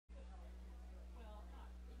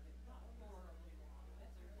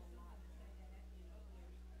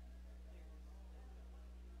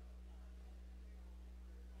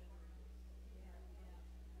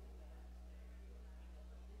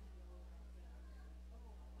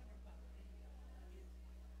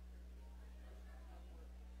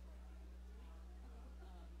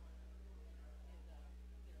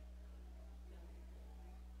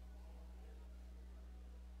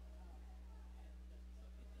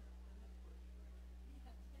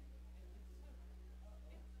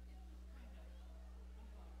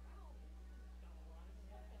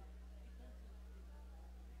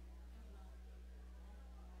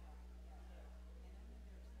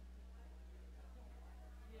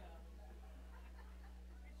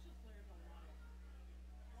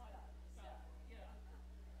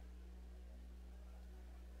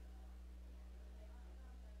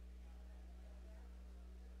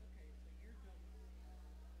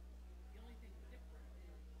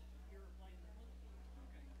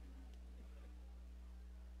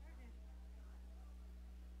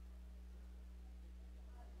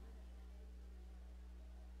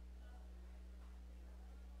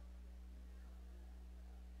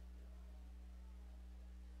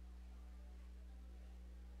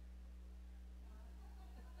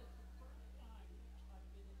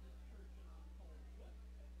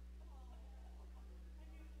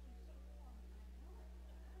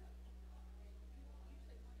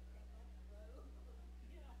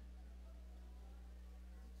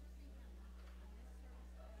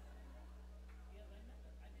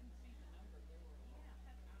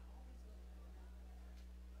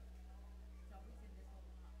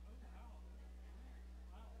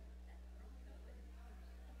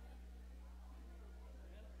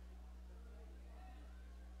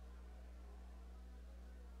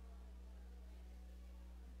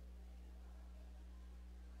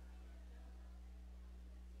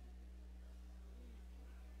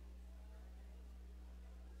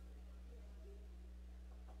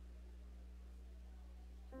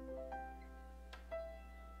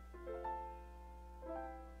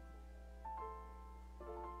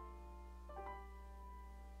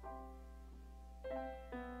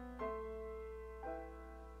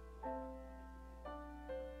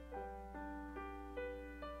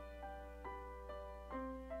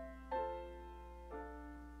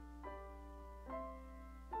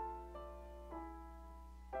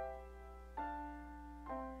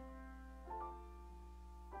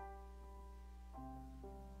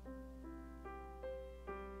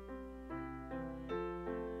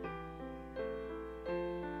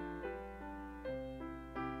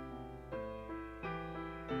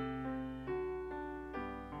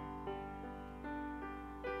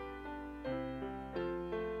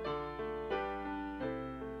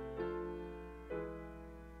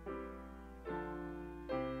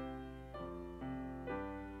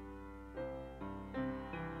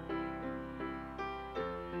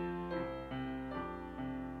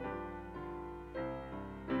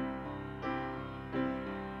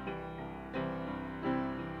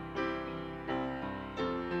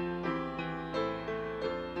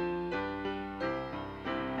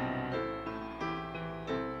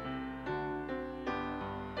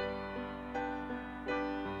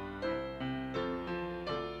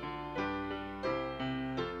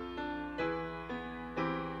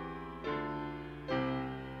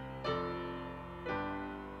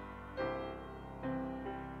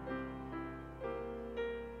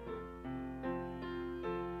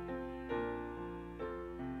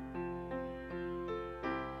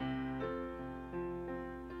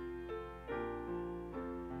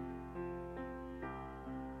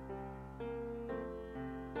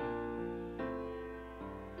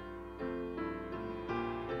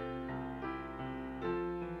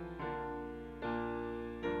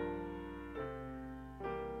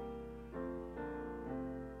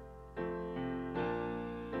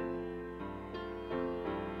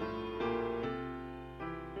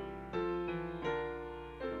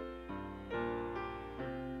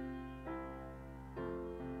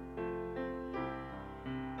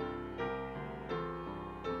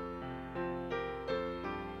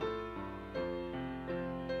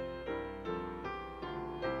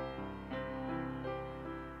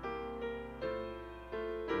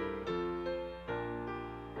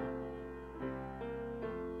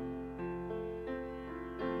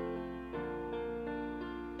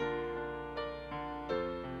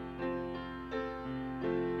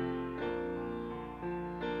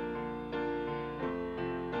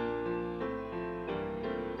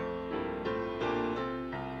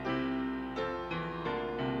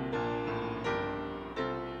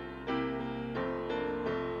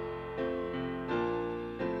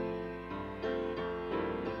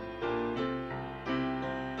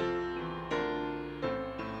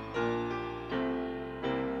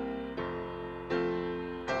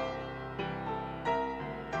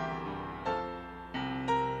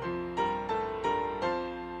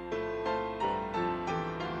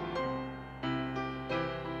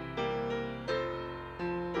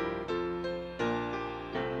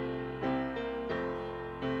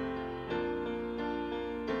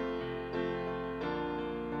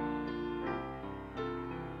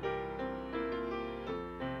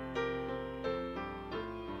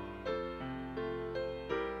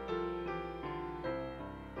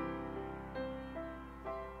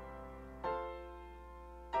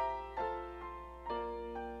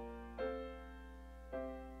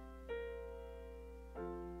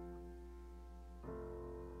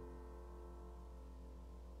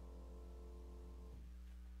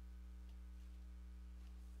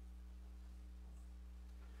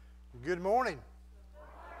Good morning.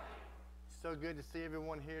 So good to see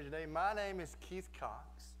everyone here today. My name is Keith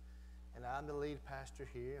Cox, and I'm the lead pastor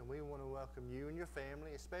here, and we want to welcome you and your family,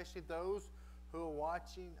 especially those who are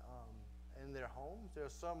watching in their homes. There are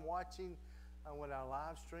some watching with our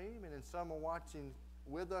live stream, and then some are watching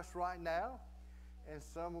with us right now, and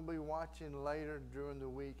some will be watching later during the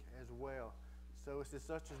week as well. So it's just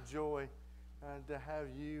such a joy to have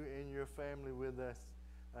you and your family with us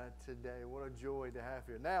today. What a joy to have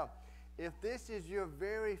here. Now, if this is your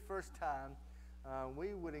very first time,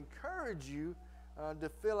 we would encourage you to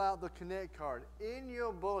fill out the Connect card. In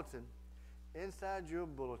your bulletin, inside your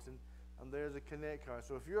bulletin, there's a Connect card.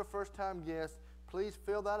 So if you're a first-time guest, please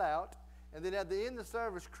fill that out. And then at the end of the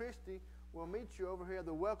service, Christy will meet you over here at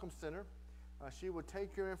the Welcome Center. She will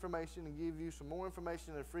take your information and give you some more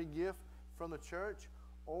information and a free gift from the church.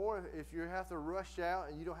 Or if you have to rush out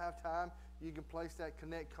and you don't have time, you can place that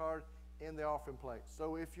Connect card in the offering plate.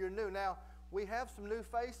 So if you're new, now we have some new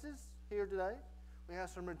faces here today. We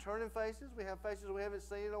have some returning faces. We have faces we haven't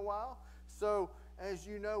seen in a while. So as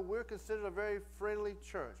you know, we're considered a very friendly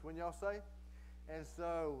church, wouldn't y'all say? And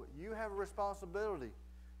so you have a responsibility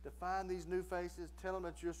to find these new faces, tell them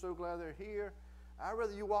that you're so glad they're here. I'd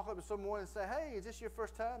rather you walk up to someone and say, hey, is this your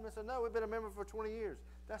first time? And they say, no, we've been a member for 20 years.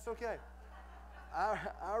 That's okay.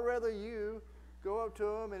 I'd rather you go up to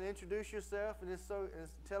them and introduce yourself and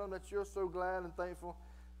tell them that you're so glad and thankful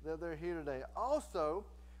that they're here today. Also,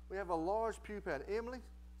 we have a large pew pad. Emily,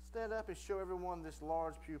 stand up and show everyone this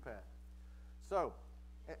large pew pad. So,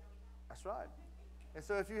 that's right. And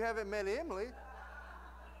so if you haven't met Emily,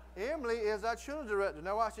 Emily is our children's director.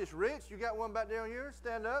 Now watch this. Rich, you got one back there on yours?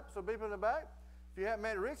 Stand up, so people in the back. If you haven't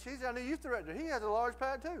met Rich, he's our new youth director. He has a large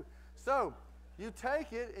pad too. So, you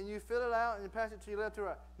take it and you fill it out and you pass it to your left or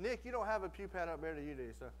right. Nick, you don't have a pew pad up there, do you?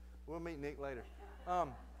 So we'll meet Nick later.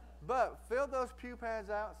 But fill those pew pads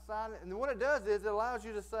out, sign it, and what it does is it allows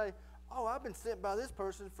you to say, oh, I've been sent by this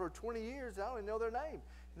person for 20 years. I only know their name.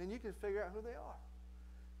 And then you can figure out who they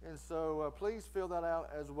are. And so please fill that out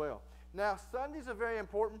as well. Now, Sundays are very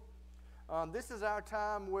important. This is our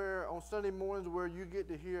time where on Sunday mornings where you get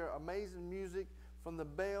to hear amazing music from the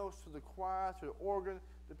bells to the choir to the organ,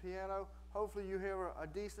 the piano. Hopefully you hear a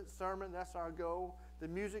decent sermon. That's our goal. The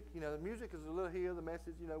music, the music is a little here. The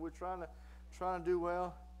message, we're trying to do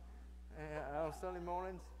well on Sunday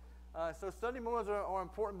mornings. So Sunday mornings are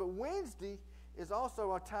important, but Wednesday is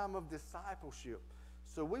also a time of discipleship.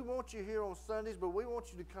 So we want you here on Sundays, but we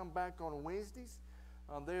want you to come back on Wednesdays.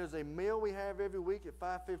 There's a meal we have every week at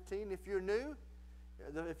 5:15. If you're new,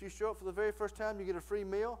 if you show up for the very first time, you get a free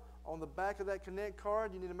meal. On the back of that Connect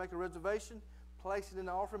card, you need to make a reservation, place it in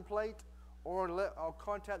the offering plate, or I'll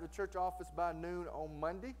contact the church office by noon on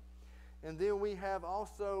Monday. And then we have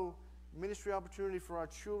also ministry opportunity for our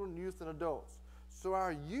children, youth, and adults. So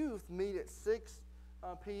our youth meet at 6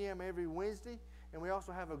 p.m. every Wednesday, and we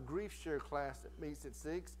also have a grief share class that meets at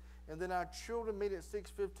 6. And then our children meet at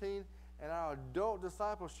 6:15, and our adult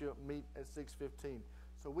discipleship meet at 6:15.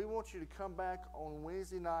 So we want you to come back on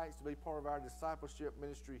Wednesday nights to be part of our discipleship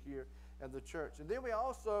ministry here at the church. And then we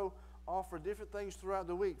also offer different things throughout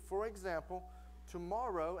the week. For example,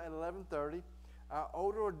 tomorrow at 11:30, our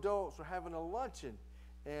older adults are having a luncheon.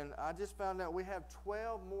 And I just found out we have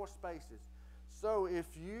 12 more spaces. So if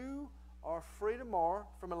you are free tomorrow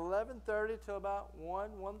from 11:30 till about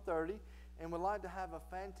 1:30, and would like to have a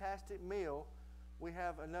fantastic meal, we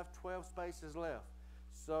have enough 12 spaces left.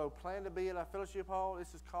 So plan to be at our fellowship hall.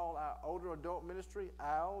 This is called our older adult ministry,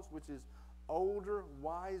 OWLS, which is Older,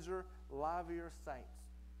 Wiser, Livelier Saints.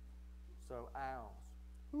 So OWLS.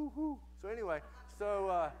 Woo-hoo. So anyway,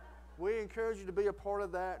 we encourage you to be a part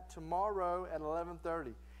of that tomorrow at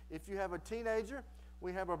 11:30. If you have a teenager,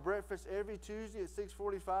 we have a breakfast every Tuesday at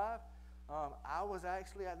 6:45. I was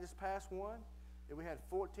actually at this past one. We had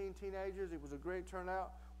 14 teenagers. It was a great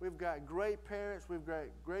turnout. We've got great parents. We've got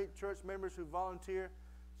great church members who volunteer.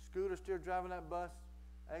 Scooter's still driving that bus.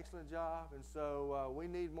 Excellent job. And so we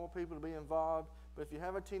need more people to be involved. But if you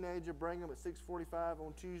have a teenager, bring them at 6:45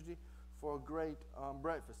 on Tuesday for a great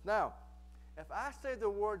breakfast. Now, if I say the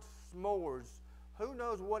word s'mores, who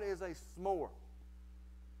knows what is a s'more?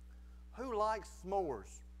 Who likes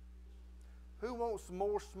s'mores? Who wants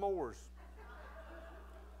more s'mores?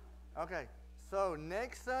 Okay, so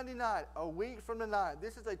next Sunday night, a week from tonight,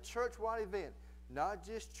 this is a church-wide event. Not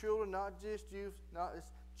just children, not just youth,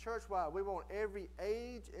 it's church-wide. We want every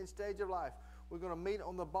age and stage of life. We're going to meet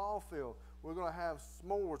on the ball field. We're going to have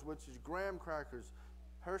s'mores, which is graham crackers,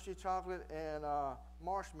 Hershey chocolate, and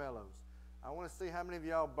marshmallows. I want to see how many of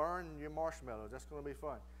y'all burn your marshmallows. That's going to be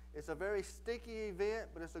fun. It's a very sticky event,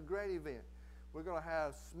 but it's a great event. We're going to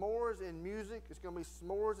have s'mores and music. It's going to be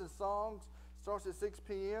s'mores and songs. Starts at 6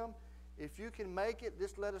 p.m. If you can make it,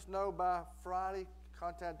 just let us know by Friday.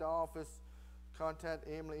 Contact the office. Contact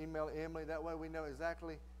Emily. Email Emily. That way we know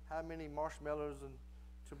exactly how many marshmallows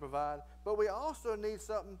to provide. But we also need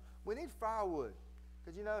something. We need firewood.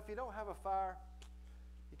 Because, you know, if you don't have a fire,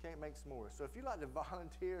 you can't make s'mores. So if you'd like to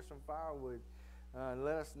volunteer some firewood,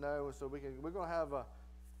 let us know. So we're going to have 4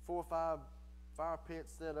 or 5 fire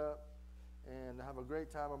pits set up and have a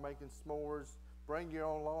great time of making s'mores. Bring your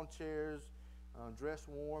own lawn chairs. Dress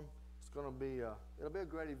warm. It's going to be it'll be a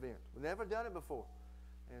great event. We've never done it before,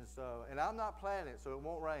 and I'm not planning it, so it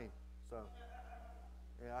won't rain. So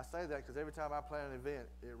yeah, I say that because every time I plan an event,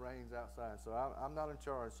 it rains outside. So I'm not in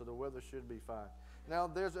charge, so the weather should be fine. Now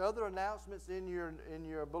there's other announcements in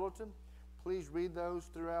your bulletin. Please read those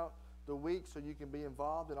throughout the week so you can be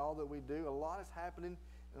involved in all that we do. A lot is happening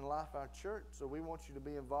in the life of our church, so we want you to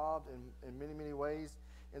be involved in many, many ways.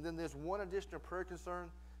 And then there's one additional prayer concern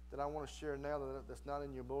that I want to share now that's not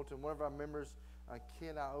in your bulletin. One of our members,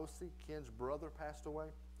 Ken Iosi, Ken's brother, passed away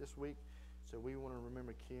this week. So we want to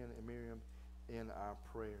remember Ken and Miriam in our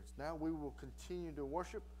prayers. Now we will continue to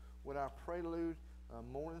worship with our prelude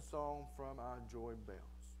morning song from our Joy Bells.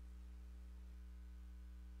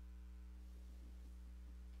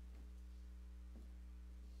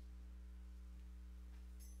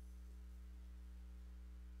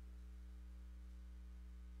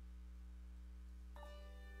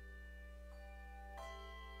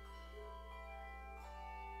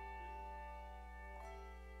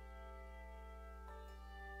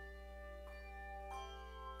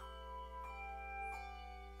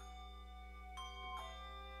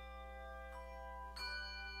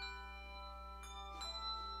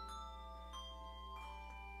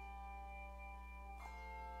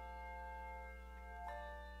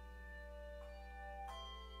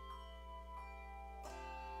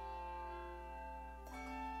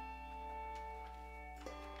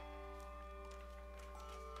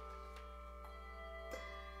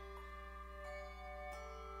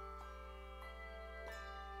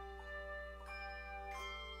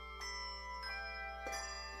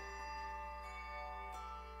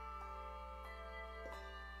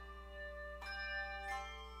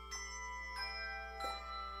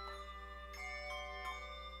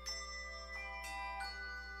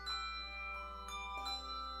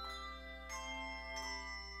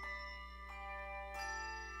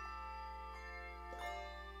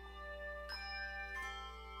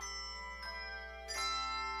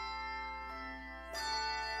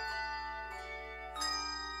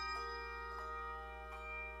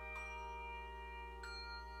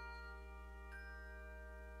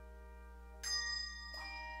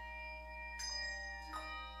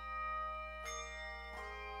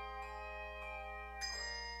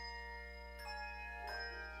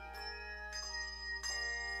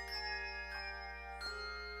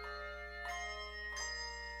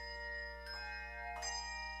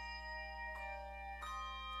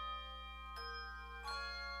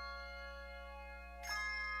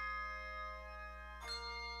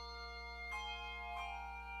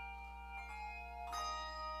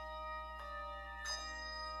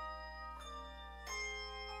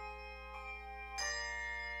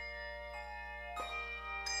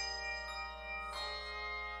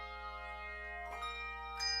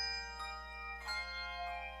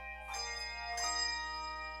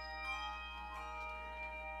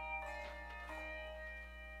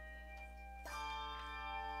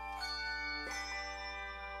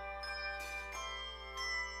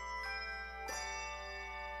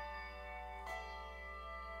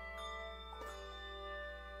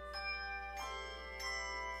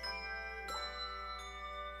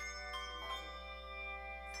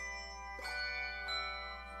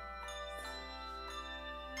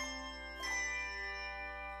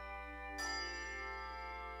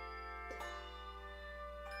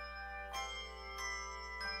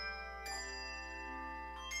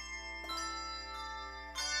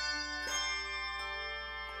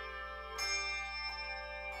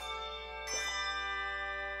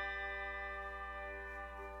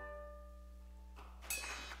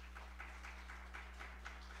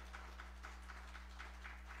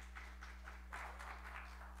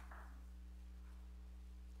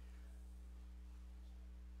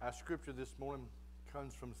 Our scripture this morning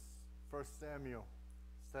comes from 1 Samuel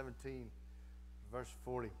 17, verse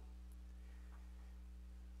 40.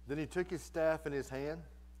 Then he took his staff in his hand,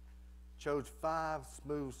 chose 5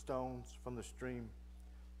 smooth stones from the stream,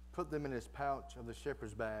 put them in his pouch of the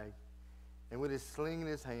shepherd's bag, and with his sling in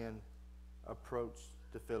his hand, approached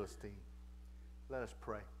the Philistine. Let us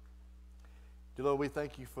pray. Dear Lord, we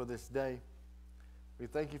thank you for this day. We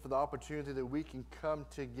thank you for the opportunity that we can come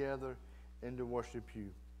together and to worship you.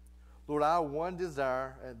 Lord, our one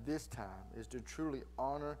desire at this time is to truly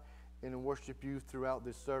honor and worship you throughout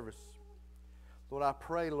this service. Lord, I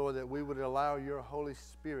pray, Lord, that we would allow your Holy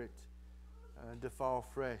Spirit to fall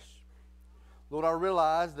fresh. Lord, I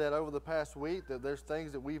realize that over the past week that there's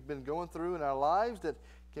things that we've been going through in our lives that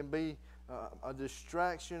can be a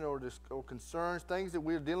distraction or concerns, things that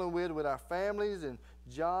we're dealing with our families and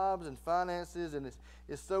jobs and finances, and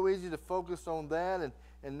it's so easy to focus on that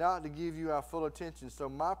and not to give you our full attention. So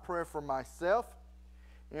my prayer for myself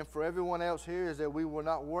and for everyone else here is that we will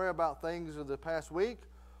not worry about things of the past week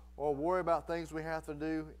or worry about things we have to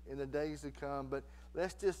do in the days to come, but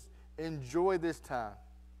let's just enjoy this time,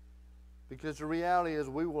 because the reality is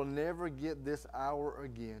we will never get this hour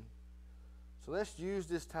again. So let's use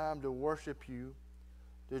this time to worship you,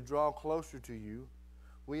 to draw closer to you.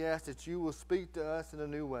 We ask that you will speak to us in a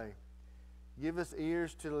new way. Give us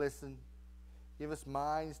ears to listen. Give us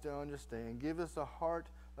minds to understand. Give us a heart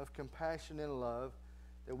of compassion and love,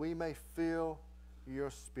 that we may feel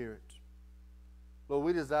your Spirit. Lord,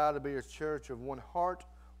 we desire to be a church of one heart,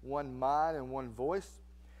 one mind, and one voice.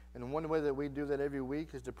 And one way that we do that every week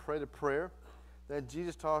is to pray the prayer that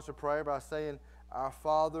Jesus taught us to pray by saying, Our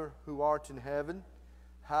Father who art in heaven,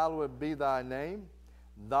 hallowed be thy name.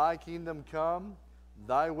 Thy kingdom come,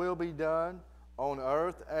 thy will be done on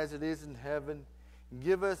earth as it is in heaven.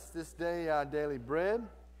 Give us this day our daily bread,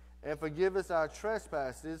 and forgive us our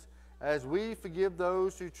trespasses as we forgive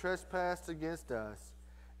those who trespass against us.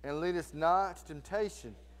 And lead us not to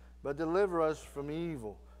temptation, but deliver us from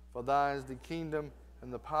evil. For thine is the kingdom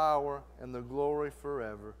and the power and the glory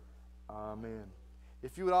forever. Amen.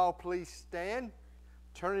 If you would all please stand,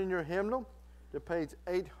 turn in your hymnal to page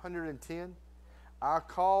 810. Our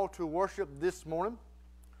call to worship this morning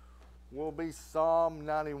will be Psalm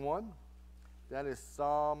 91. That is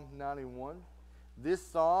Psalm 91. This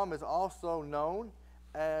psalm is also known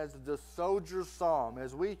as the Soldier's Psalm,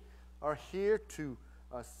 as we are here to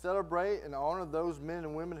celebrate and honor those men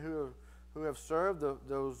and women who have served,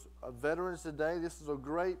 those veterans today. This is a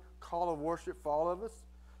great call of worship for all of us.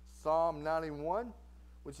 Psalm 91,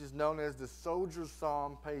 which is known as the Soldier's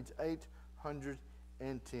Psalm, page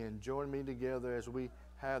 810. Join me together as we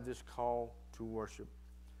have this call to worship.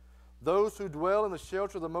 Those who dwell in the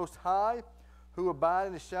shelter of the Most High, who abide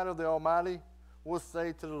in the shadow of the Almighty, will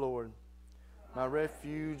say to the Lord, My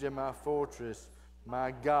refuge and my fortress,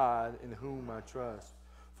 my God in whom I trust.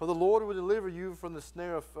 For the Lord will deliver you from the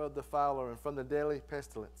snare of the fowler and from the deadly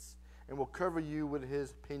pestilence, and will cover you with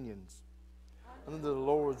his pinions. Under the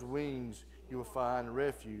Lord's wings you will find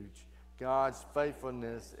refuge. God's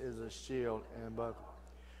faithfulness is a shield and buckler.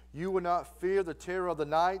 You will not fear the terror of the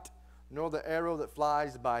night, nor the arrow that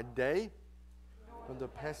flies by day, nor the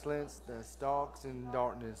pestilence that stalks in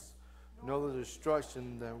darkness, nor the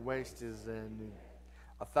destruction that wastes at noon.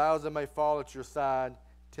 1,000 may fall at your side,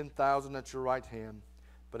 10,000 at your right hand,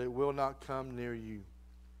 but it will not come near you.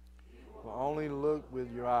 You will only look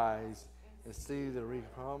with your eyes and see the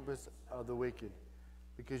recompense of the wicked,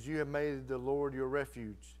 because you have made the Lord your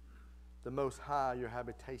refuge, the Most High your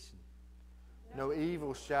habitation. No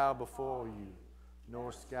evil shall befall you,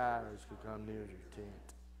 nor scatters could come near your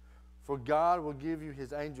tent. For God will give you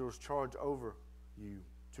his angels charge over you,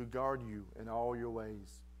 to guard you in all your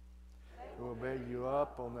ways. They will bear you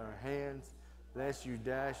up on their hands, lest you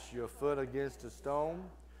dash your foot against a stone.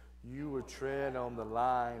 You will tread on the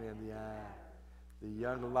lion and the adder. The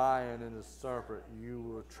young lion and the serpent you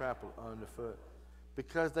will trample underfoot.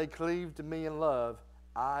 Because they cleave to me in love,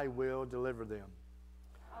 I will deliver them.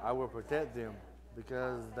 I will protect them,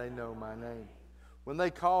 because they know my name. When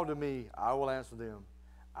they call to me, I will answer them.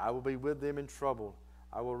 I will be with them in trouble.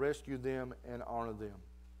 I will rescue them and honor them.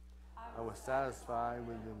 I will satisfy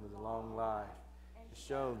with them with a long life and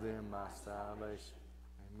show them my salvation.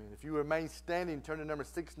 Amen. If you remain standing, turn to number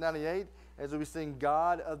 698 as we sing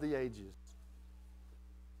God of the Ages.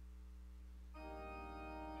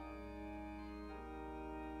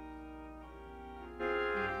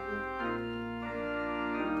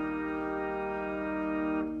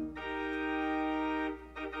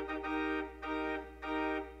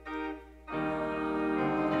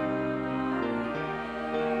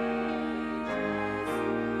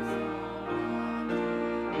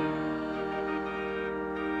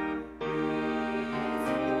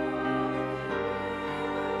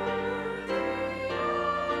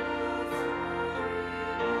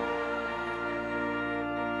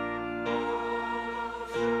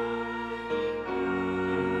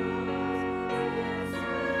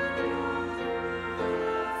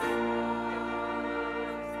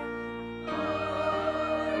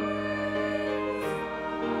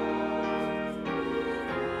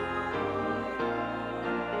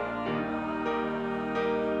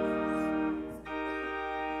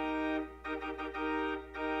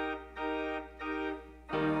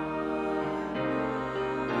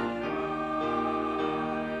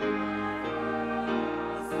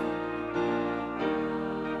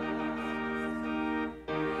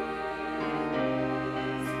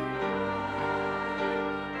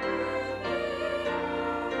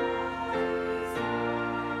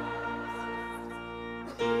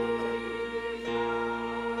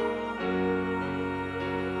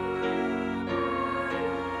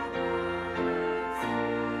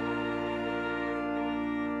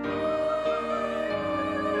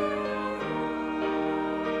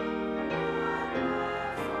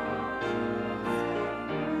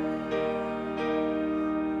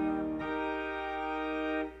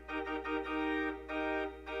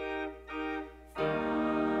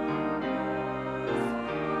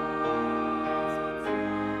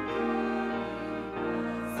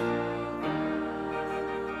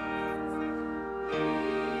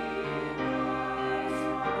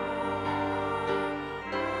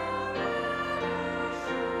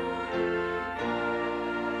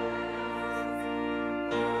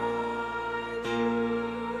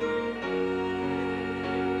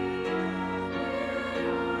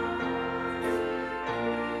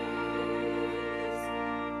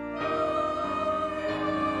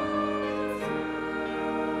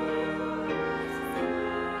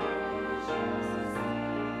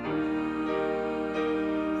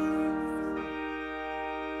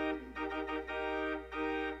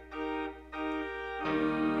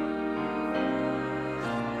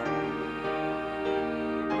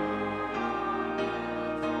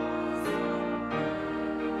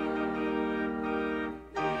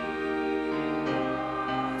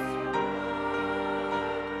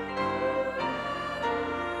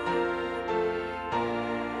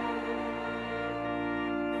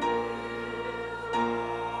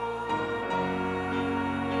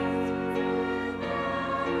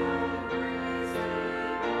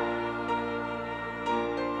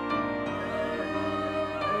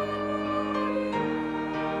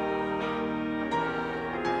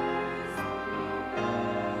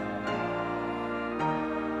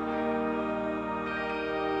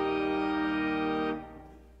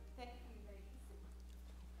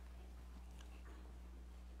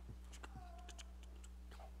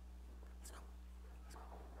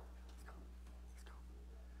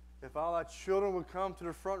 If all our children would come to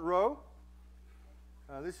the front row.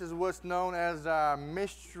 This is what's known as our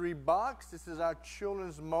mystery box. This is our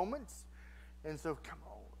children's moments. And so, come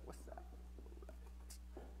on. What's that?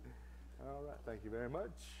 All right. Thank you very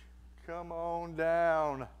much. Come on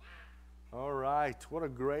down. All right. What a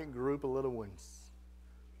great group of little ones.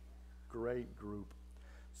 Great group.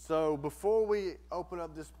 So, before we open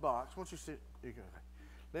up this box, why don't you sit? You go.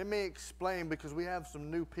 Let me explain, because we have some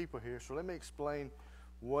new people here. So, let me explain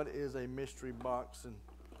what is a mystery box and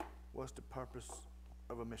what's the purpose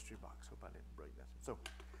of a mystery box. Hope I didn't break that.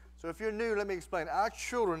 So if you're new, let me explain. Our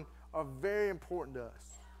children are very important to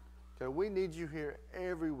us. Okay, we need you here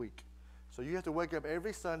every week. So you have to wake up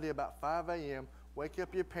every Sunday about 5 a.m., wake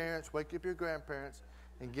up your parents, wake up your grandparents,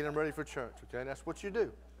 and get them ready for church. Okay, that's what you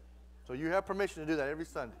do. So you have permission to do that every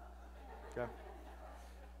Sunday. Okay.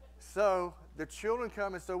 So the children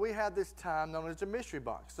come, and so we have this time known as a mystery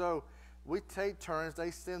box. So we take turns.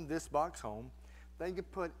 They send this box home. They can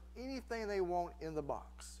put anything they want in the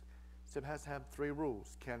box. So it has to have 3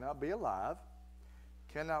 rules. Cannot be alive,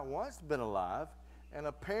 cannot once been alive, and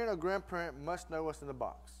a parent or grandparent must know what's in the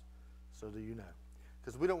box. So do you know?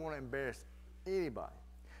 Because we don't want to embarrass anybody.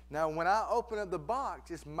 Now, when I open up the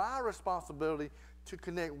box, it's my responsibility to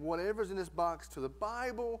connect whatever's in this box to the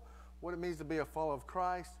Bible, what it means to be a follower of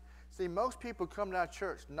Christ. See, most people come to our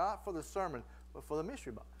church not for the sermon, but for the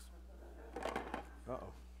mystery box.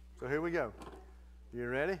 Uh-oh. So here we go. You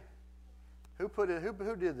ready? Who put it?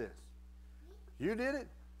 Who did this? You did it?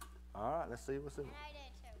 All right, let's see what's in it. And I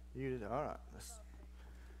did too. You did it. All right. Let's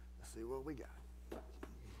see what we got.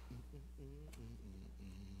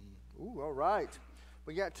 Ooh, all right.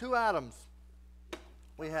 We got 2 items.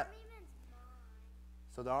 We have.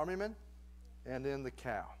 So the Armyman, and then the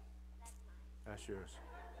cow. That's yours.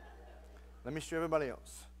 Let me show everybody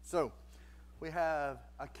else. So we have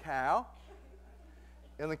a cow,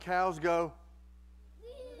 and the cows go.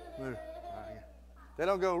 They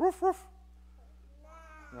don't go roof roof.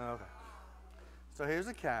 No, okay. So here's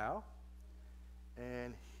the cow,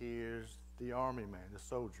 and here's the army man, the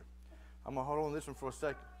soldier. I'm gonna hold on to this one for a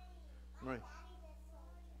second.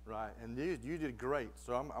 Right, and you did great.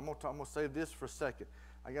 So I'm gonna save this for a second.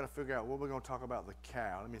 I got to figure out what we're gonna talk about. The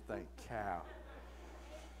cow. Let me think. Cow.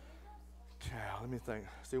 Let me think.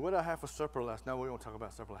 See, what did I have for supper last night? No, we won't talk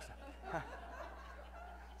about supper last night.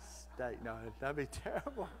 Steak. No, that'd be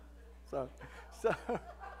terrible. So that'd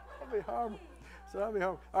be horrible.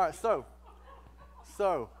 All right. So,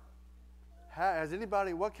 has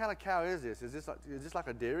anybody? What kind of cow is this? Is this like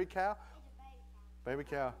a dairy cow? Baby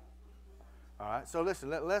cow. All right. So listen.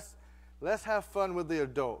 Let's have fun with the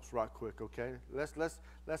adults, right quick. Okay.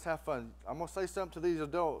 Let's have fun. I'm gonna say something to these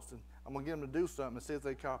adults, and I'm gonna get them to do something and see if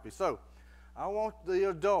they copy. So, I want the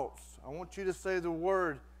adults. I want you to say the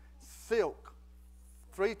word silk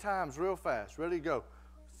 3 times real fast. Ready, go.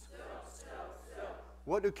 Silk.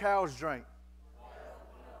 What do cows drink?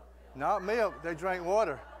 Not milk. They drink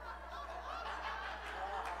water.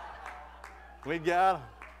 We got them.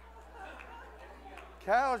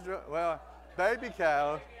 Cows, well, baby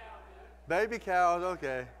cows. Baby cows,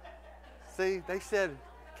 okay. See, they said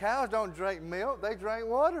cows don't drink milk. They drink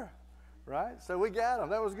water, right? So we got them.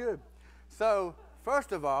 That was good. So,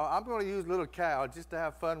 first of all, I'm going to use little cow just to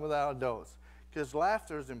have fun with our adults, because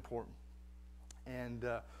laughter is important. And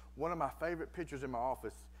one of my favorite pictures in my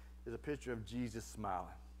office is a picture of Jesus smiling.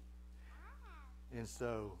 And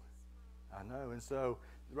so, I know. And so,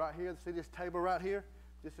 right here, see this table right here?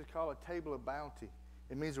 This is called a table of bounty.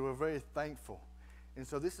 It means that we're very thankful. And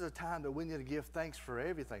so this is a time that we need to give thanks for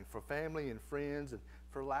everything, for family and friends and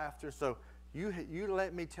for laughter. So you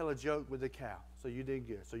let me tell a joke with the cow. So you did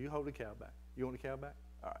good. So you hold the cow back. You want the cow back?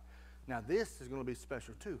 All right. Now this is going to be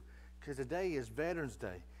special too, because today is Veterans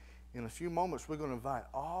Day. In a few moments, we're going to invite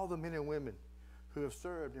all the men and women who have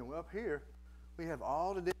served. And up here, we have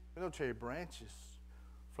all the different military branches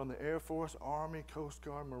from the Air Force, Army, Coast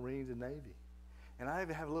Guard, Marines, and Navy. And I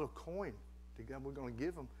even have a little coin that we're going to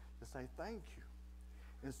give them to say thank you.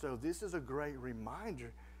 And so this is a great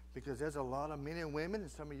reminder, because there's a lot of men and women,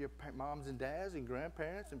 and some of your moms and dads and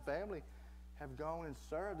grandparents and family have gone and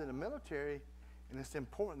served in the military, and it's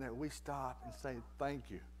important that we stop and say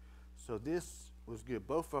thank you. So this was good.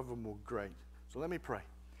 Both of them were great. So let me pray.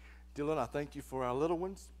 Dear Lord, I thank you for our little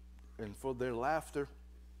ones and for their laughter,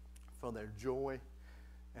 for their joy,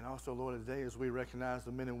 and also, Lord, today as we recognize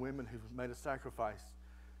the men and women who've made a sacrifice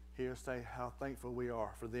here, say how thankful we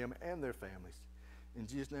are for them and their families. In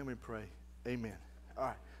Jesus' name we pray. Amen. All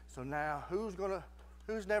right. So now, who's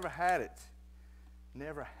never had it?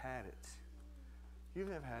 Never had it. You've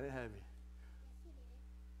never had it, have you?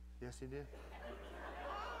 Yes, you did.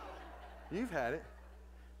 You've had it.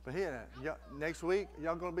 But here, next week,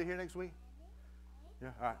 y'all gonna be here next week? Yeah.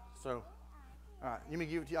 All right. So, all right.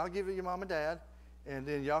 I'll give it to your mom and dad, and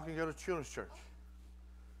then y'all can go to children's church.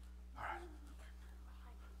 All right.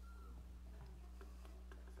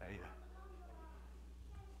 There you go.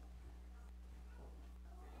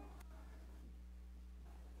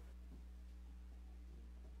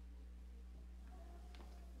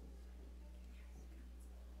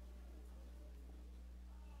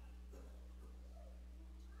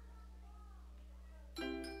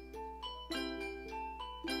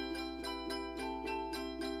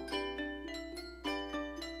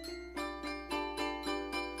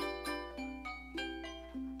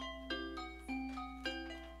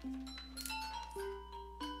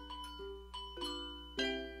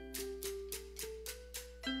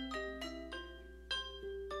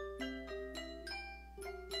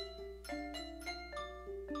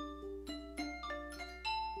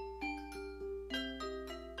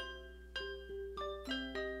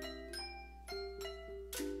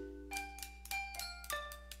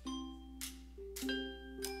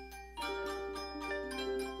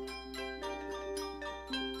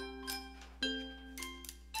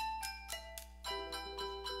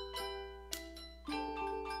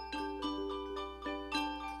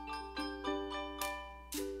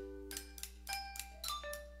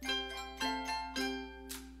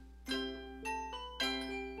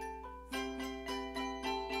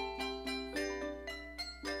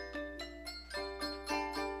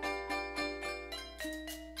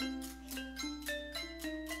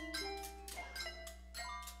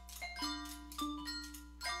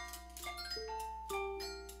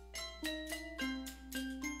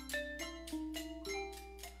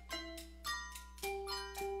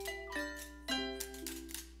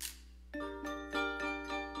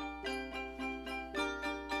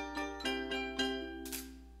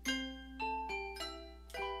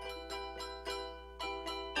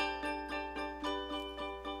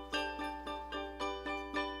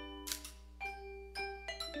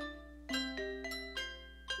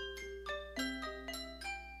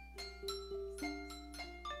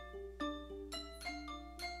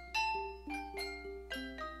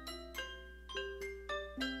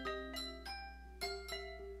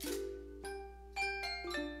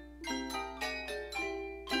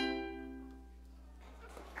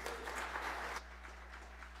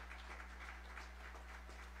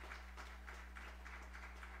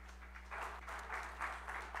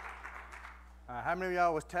 How many of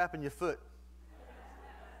y'all was tapping your foot?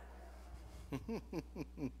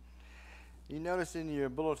 You notice in your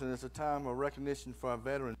bulletin it's a time of recognition for our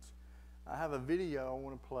veterans. I have a video I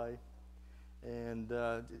want to play, and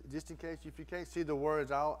just in case if you can't see the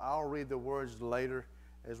words, I'll read the words later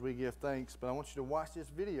as we give thanks. But I want you to watch this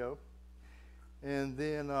video, and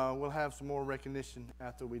then we'll have some more recognition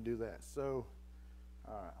after we do that. So,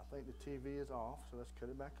 all right, I think the TV is off, so let's cut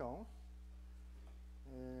it back on.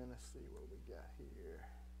 And let's see what we got here.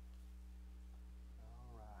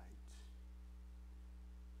 All right.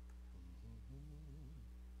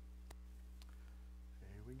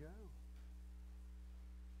 Here we go.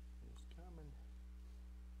 It's coming.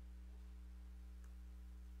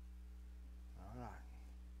 All right.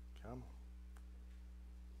 Come on.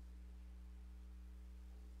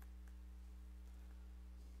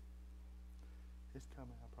 It's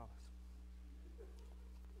coming, I promise.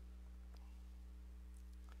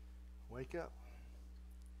 Wake up.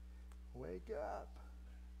 Wake up.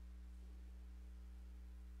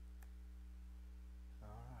 All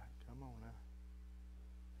right, come on now.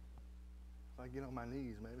 If I get on my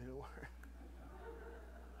knees, maybe it'll work.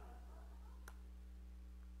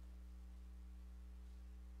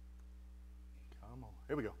 Come on.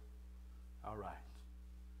 Here we go. All right.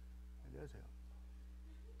 It does help.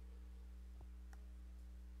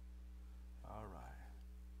 All right.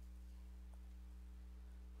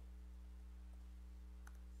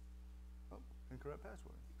 Incorrect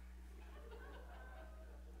password.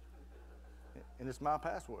 And it's my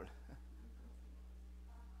password.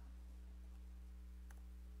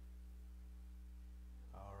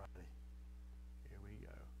 All righty. Here we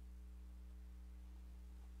go.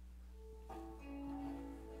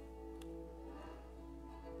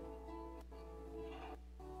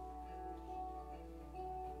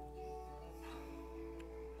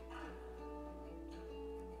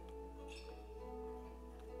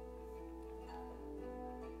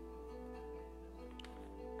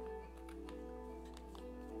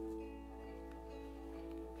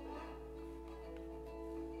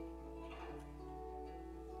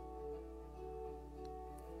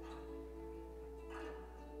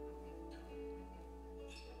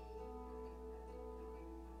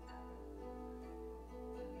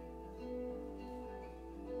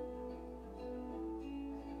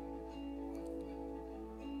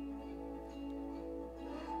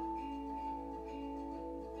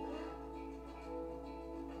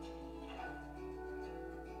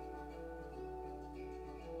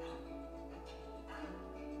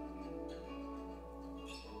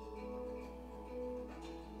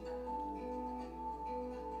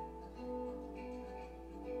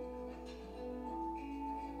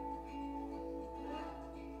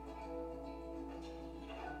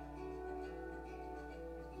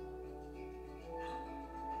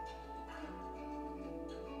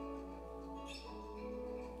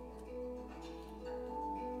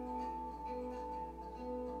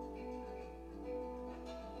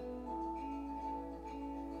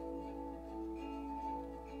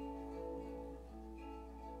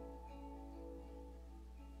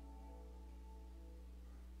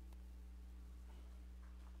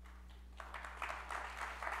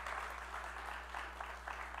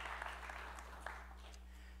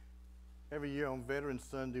 every year on Veterans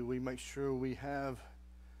Sunday, we make sure we have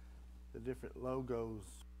the different logos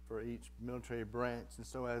for each military branch. And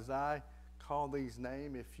so as I call these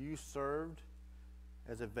names, if you served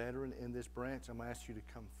as a veteran in this branch, I'm going to ask you to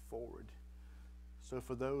come forward. So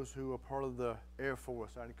for those who are part of the Air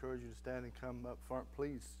Force, I encourage you to stand and come up front,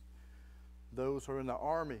 please. Those who are in the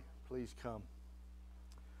Army, please come.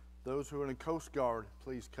 Those who are in the Coast Guard,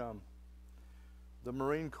 please come. The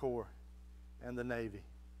Marine Corps and the Navy.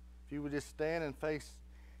 If you would just stand and face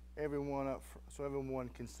everyone up so everyone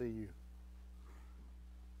can see you.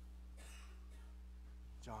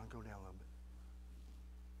 John, go down a little bit.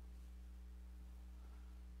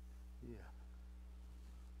 Yeah.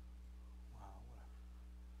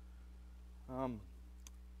 Wow.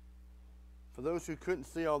 For those who couldn't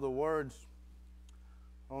see all the words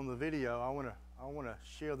on the video, I want to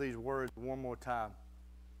share these words one more time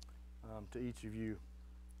to each of you.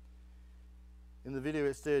 In the video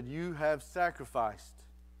it said, "You have sacrificed.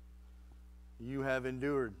 You have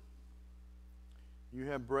endured. You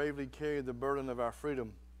have bravely carried the burden of our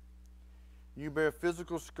freedom. You bear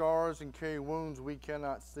physical scars and carry wounds we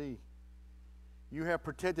cannot see. You have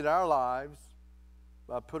protected our lives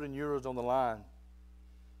by putting yours on the line.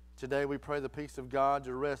 Today we pray the peace of God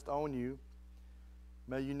to rest on you.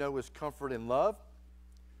 May you know His comfort and love.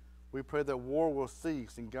 We pray that war will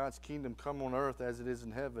cease and God's kingdom come on earth as it is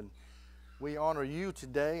in heaven. We honor you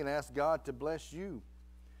today and ask God to bless you.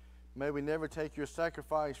 May we never take your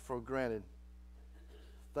sacrifice for granted.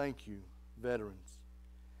 Thank you, veterans."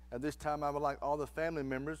 At this time, I would like all the family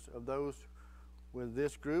members of those with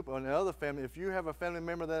this group or another family, if you have a family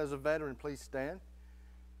member that is a veteran, please stand.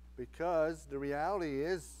 Because the reality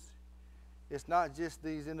is, it's not just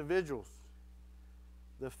these individuals.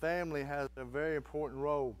 The family has a very important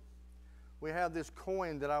role. We have this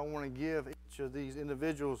coin that I want to give each of these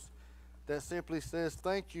individuals that simply says,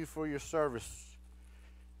 "Thank you for your service."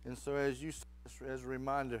 And so as you, as a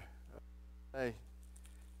reminder, hey,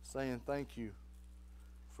 saying thank you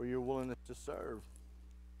for your willingness to serve.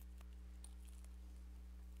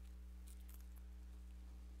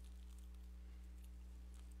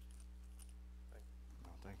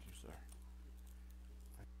 Thank you, sir.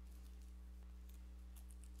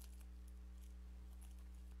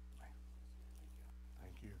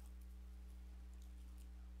 Thank you.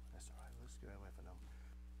 That's all right. Let's get away from them.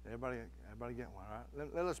 Everybody get one, all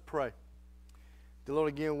right? Let us pray. Dear Lord,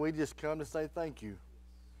 again, we just come to say thank you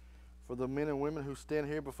for the men and women who stand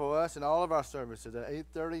here before us in all of our services at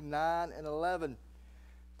 8:30, 9, and 11.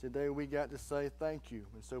 Today we got to say thank you.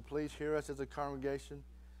 And so please hear us as a congregation.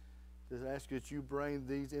 Just ask that you bring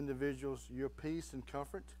these individuals your peace and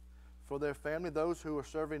comfort for their family, those who are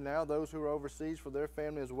serving now, those who are overseas, for their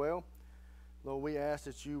family as well. Lord, we ask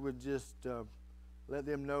that you would just let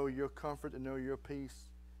them know your comfort and know your peace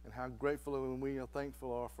and how grateful and we are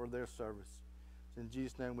thankful are for their service. In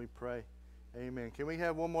Jesus' name we pray. Amen. Can we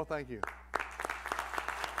have one more thank you?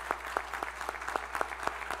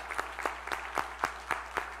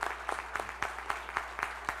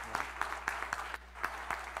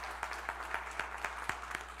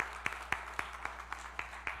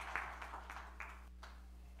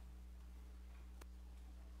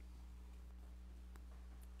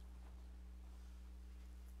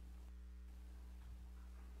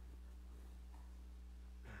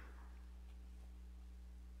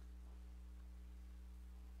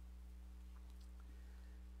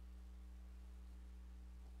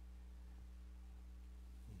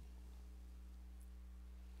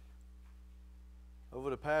 Over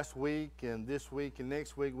the past week and this week and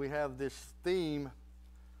next week, we have this theme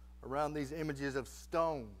around these images of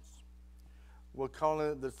stones. We're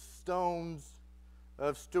calling it the stones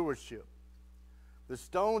of stewardship. The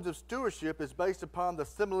stones of stewardship is based upon the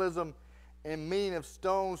symbolism and meaning of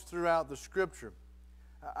stones throughout the Scripture.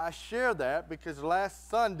 I share that because last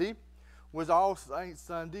Sunday was All Saints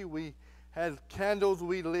Sunday. We had candles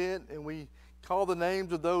we lit, and we called the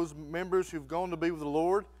names of those members who've gone to be with the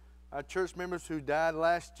Lord. Our church members who died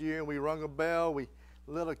last year, and we rung a bell, we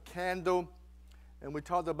lit a candle, and we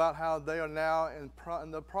talked about how they are now in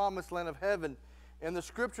the promised land of heaven. And the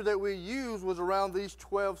scripture that we used was around these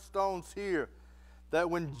 12 stones here, that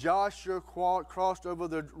when Joshua crossed over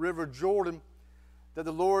the river Jordan, that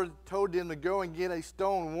the Lord told them to go and get a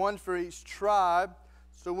stone, one for each tribe.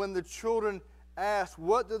 So when the children asked,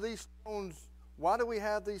 what do these stones, why do we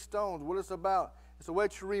have these stones, what it's about? It's a way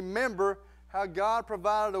to remember how God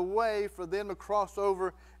provided a way for them to cross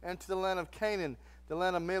over into the land of Canaan, the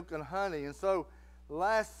land of milk and honey. And so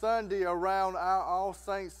last Sunday, around our All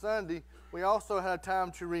Saints Sunday, we also had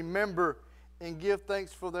time to remember and give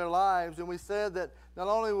thanks for their lives. And we said that not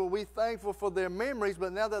only were we thankful for their memories,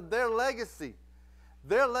 but now that their legacy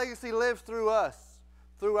lives through us,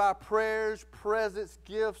 through our prayers, presence,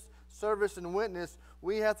 gifts, service, and witness.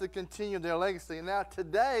 We have to continue their legacy. And now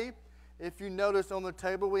today, if you notice on the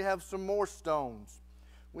table, we have some more stones.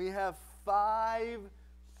 We have 5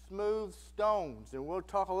 smooth stones. And we'll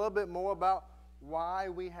talk a little bit more about why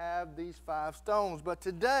we have these 5 stones. But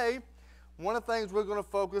today, one of the things we're going to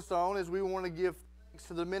focus on is we want to give thanks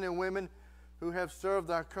to the men and women who have served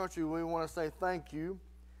our country. We want to say thank you.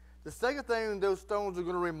 The second thing those stones are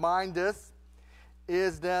going to remind us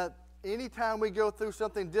is that anytime we go through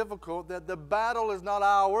something difficult, that the battle is not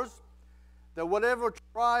ours, that whatever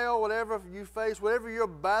trial, whatever you face, whatever your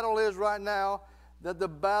battle is right now, that the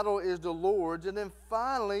battle is the Lord's. And then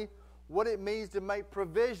finally, what it means to make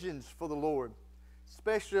provisions for the Lord,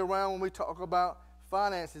 especially around when we talk about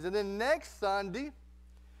finances. And then next Sunday,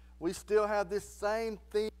 we still have this same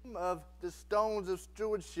theme of the stones of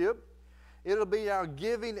stewardship. It'll be our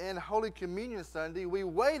giving and Holy Communion Sunday. We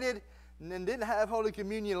waited and didn't have Holy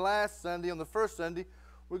Communion last Sunday on the first Sunday.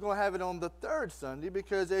 We're going to have it on the third Sunday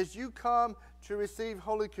because as you come to receive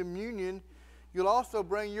Holy Communion, you'll also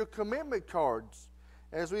bring your commitment cards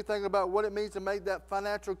as we think about what it means to make that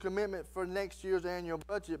financial commitment for next year's annual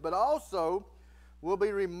budget. But also, we'll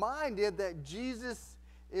be reminded that Jesus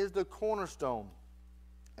is the cornerstone.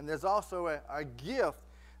 And there's also a gift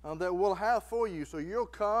that we'll have for you. So you'll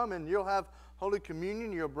come and you'll have Holy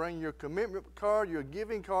Communion. You'll bring your commitment card, your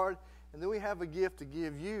giving card, and then we have a gift to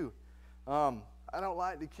give you. I don't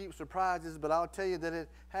like to keep surprises, but I'll tell you that it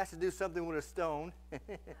has to do something with a stone.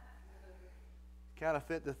 Kind of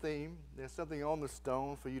fit the theme. There's something on the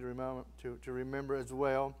stone for you to remember as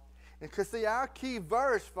well. And because see, our key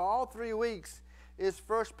verse for all 3 weeks is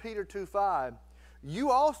 1 Peter 2:5.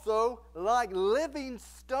 You also, like living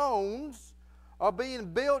stones, are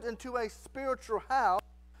being built into a spiritual house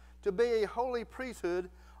to be a holy priesthood,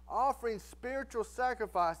 offering spiritual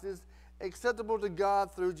sacrifices acceptable to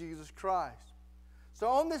God through Jesus Christ. So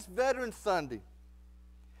on this Veterans Sunday,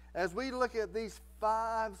 as we look at these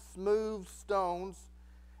 5 smooth stones,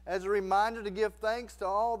 as a reminder to give thanks to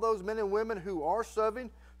all those men and women who are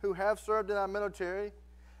serving, who have served in our military,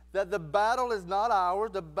 that the battle is not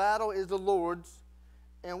ours, the battle is the Lord's,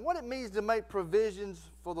 and what it means to make provisions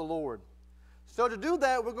for the Lord. So to do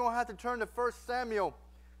that, we're going to have to turn to 1 Samuel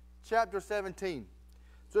chapter 17.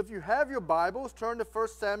 So if you have your Bibles, turn to 1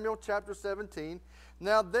 Samuel chapter 17.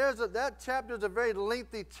 Now, that chapter is a very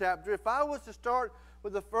lengthy chapter. If I was to start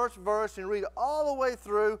with the first verse and read all the way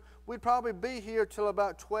through, we'd probably be here till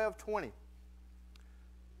about 12:20.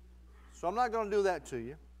 So I'm not going to do that to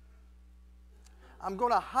you. I'm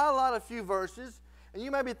going to highlight a few verses. And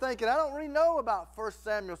you may be thinking, I don't really know about 1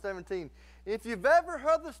 Samuel 17. If you've ever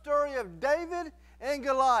heard the story of David and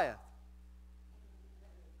Goliath,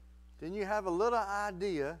 then you have a little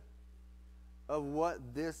idea of what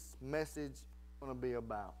this message is going to be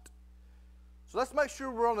about. So let's make sure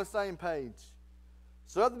we're on the same page.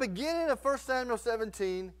 So at the beginning of 1 Samuel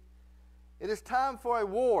 17, it is time for a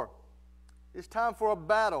war. It's time for a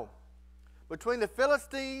battle between the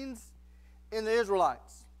Philistines and the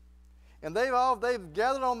Israelites. And they've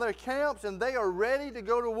gathered on their camps and they are ready to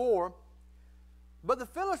go to war. But the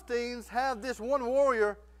Philistines have this one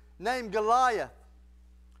warrior named Goliath,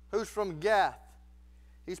 who's from Gath.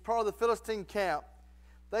 He's part of the Philistine camp.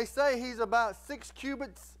 They say he's about 6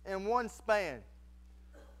 cubits and 1 span.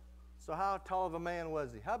 So how tall of a man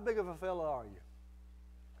was he? How big of a fellow are you?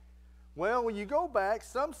 Well, when you go back,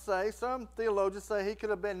 some theologians say he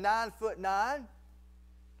could have been 9'9".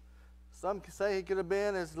 Some say he could have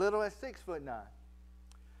been as little as 6'9".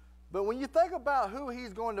 But when you think about who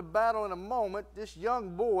he's going to battle in a moment, this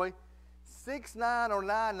young boy, 6'9" or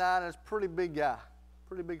 9'9", is a pretty big guy,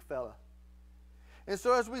 pretty big fella. And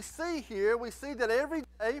so as we see here, we see that every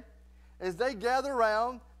day as they gather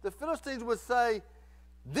around, the Philistines would say,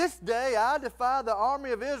 "This day I defy the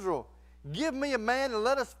army of Israel. Give me a man and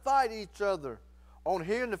let us fight each other." On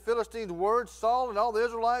hearing the Philistines' words, Saul and all the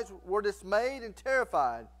Israelites were dismayed and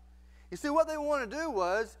terrified. You see, what they wanted to do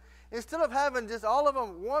was, instead of having just all of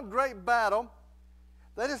them one great battle,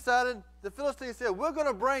 they decided, the Philistines said, we're going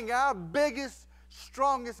to bring our biggest,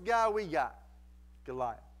 strongest guy we got,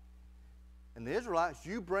 Goliath. And the Israelites,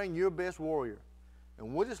 you bring your best warrior.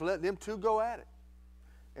 And we'll just let them two go at it.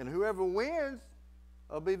 And whoever wins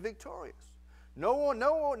will be victorious. No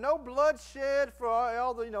bloodshed for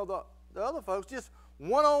all the other folks, just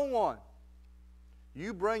one-on-one.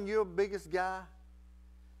 You bring your biggest guy,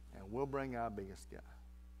 and we'll bring our biggest guy.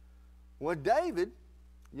 Well,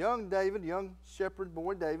 young shepherd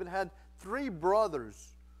boy David, had 3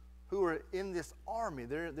 brothers who are in this army.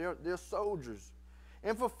 They're soldiers.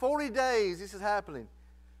 And for 40 days, this is happening.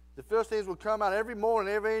 The Philistines would come out every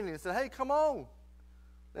morning, every evening, and say, hey, come on,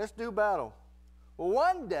 let's do battle. Well,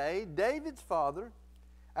 one day, David's father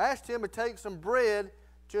asked him to take some bread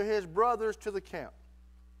to his brothers to the camp.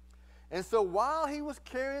 And so while he was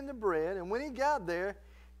carrying the bread, and when he got there,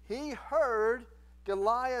 he heard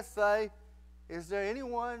Goliath say, is there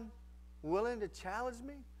anyone willing to challenge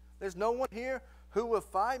me? There's no one here who will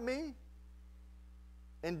fight me?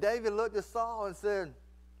 And David looked at Saul and said,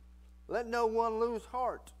 let no one lose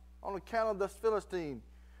heart on account of this Philistine.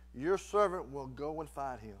 Your servant will go and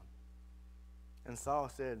fight him. And Saul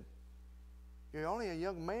said, you're only a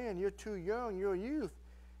young man. You're too young. You're a youth.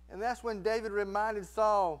 And that's when David reminded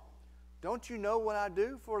Saul, don't you know what I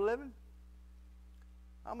do for a living?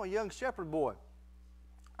 I'm a young shepherd boy.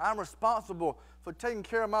 I'm responsible for taking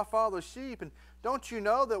care of my father's sheep. And don't you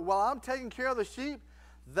know that while I'm taking care of the sheep,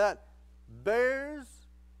 that bears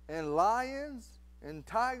and lions and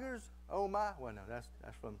tigers, oh my, well no, that's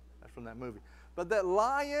from that movie. But that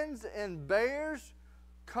lions and bears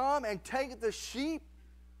come and take the sheep,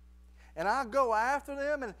 and I go after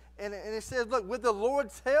them, and it says, look, with the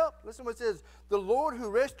Lord's help, listen what it says, the Lord who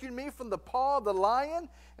rescued me from the paw of the lion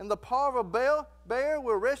and the paw of a bear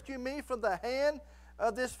will rescue me from the hand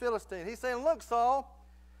of this Philistine. He's saying, look, Saul,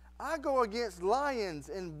 I go against lions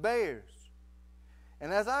and bears.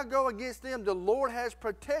 And as I go against them, the Lord has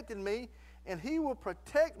protected me, and he will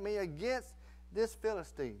protect me against this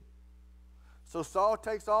Philistine. So Saul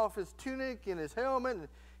takes off his tunic and his helmet and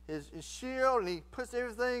his shield, and he puts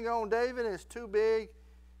everything on David, and it's too big,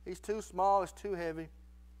 he's too small, it's too heavy.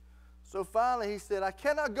 So finally he said, I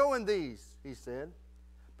cannot go in these, he said,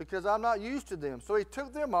 because I'm not used to them. So he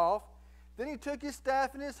took them off. Then he took his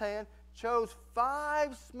staff in his hand, chose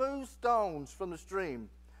 5 smooth stones from the stream,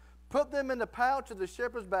 put them in the pouch of the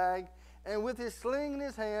shepherd's bag, and with his sling in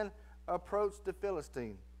his hand, approached the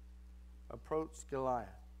Philistine, approached Goliath.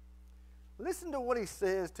 Listen to what he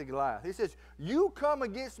says to Goliath. He says, you come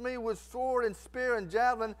against me with sword and spear and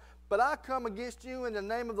javelin, but I come against you in the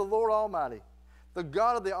name of the Lord Almighty, the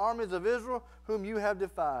God of the armies of Israel, whom you have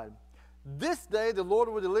defied. This day the Lord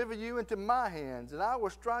will deliver you into my hands, and I will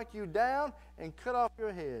strike you down and cut off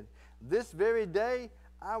your head. This very day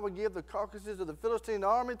I will give the carcasses of the Philistine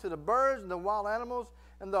army to the birds and the wild animals,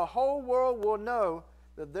 and the whole world will know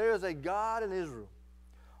that there is a God in Israel.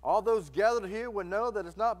 All those gathered here will know that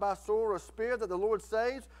it's not by sword or spear that the Lord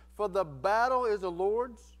saves, for the battle is the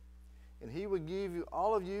Lord's, and he will give you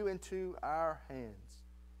all of you into our hands.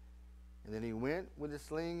 And then he went with his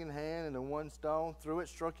sling in hand and the one stone, threw it,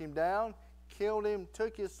 struck him down, killed him,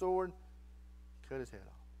 took his sword, cut his head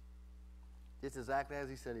off. Just exactly as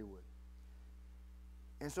he said he would.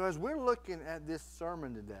 And so as we're looking at this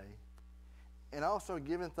sermon today, and also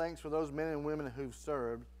giving thanks for those men and women who've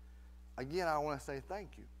served, again, I want to say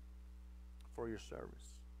thank you for your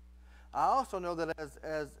service. I also know that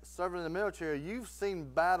as serving in the military, you've seen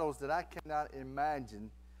battles that I cannot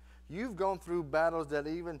imagine. You've gone through battles that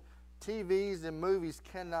even TVs and movies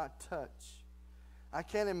cannot touch. I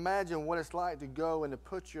can't imagine what it's like to go and to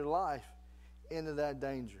put your life into that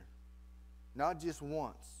danger. Not just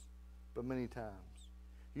once, but many times.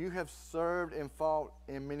 You have served and fought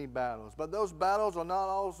in many battles. But those battles are not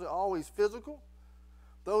always physical.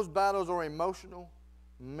 Those battles are emotional,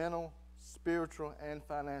 mental, spiritual, and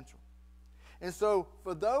financial. And so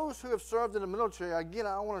for those who have served in the military, again,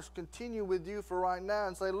 I want to continue with you for right now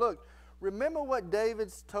and say, look, remember what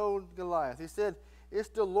David told Goliath. He said, it's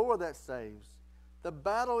the Lord that saves. The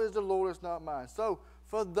battle is the Lord, it's not mine. So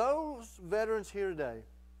for those veterans here today,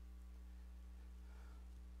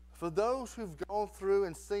 for those who've gone through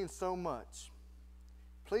and seen so much,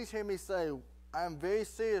 please hear me say, I am very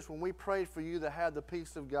serious when we prayed for you to have the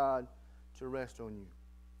peace of God to rest on you.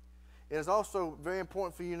 It is also very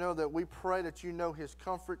important for you to know that we pray that you know his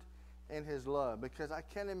comfort and his love, because I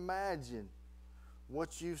can't imagine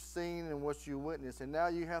what you've seen and what you witnessed, and now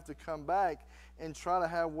you have to come back and try to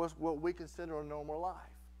have what we consider a normal life.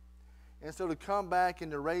 And so to come back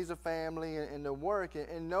and to raise a family and to work,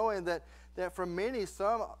 and knowing that for many,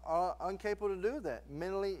 some are incapable to do that,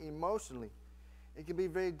 mentally, emotionally. It can be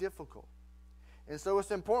very difficult. And so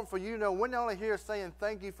it's important for you to know we're not only here saying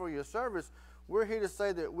thank you for your service, we're here to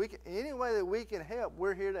say that any way that we can help,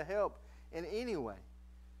 we're here to help in any way.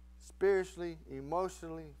 Spiritually,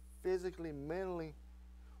 emotionally, physically, mentally,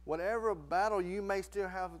 whatever battle you may still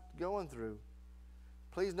have going through,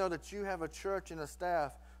 please know that you have a church and a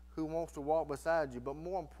staff who wants to walk beside you. But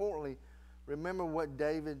more importantly, remember what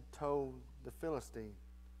David told the Philistine.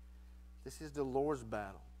 This is the Lord's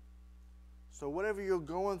battle. So whatever you're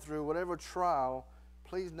going through, whatever trial,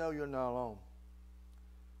 please know you're not alone.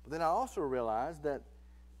 But then I also realized that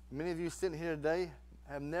many of you sitting here today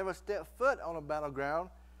have never stepped foot on a battleground,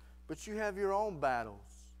 but you have your own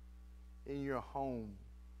battles in your home,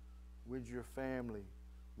 with your family,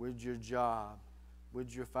 with your job,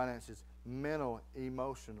 with your finances, mental,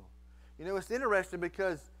 emotional. You know, it's interesting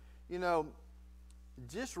because, you know,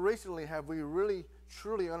 just recently have we really,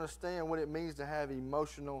 truly understand what it means to have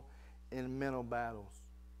emotional and mental battles.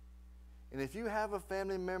 And if you have a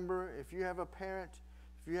family member, if you have a parent,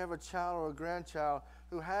 if you have a child or a grandchild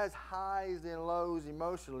who has highs and lows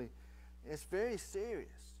emotionally, it's very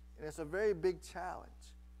serious, and it's a very big challenge.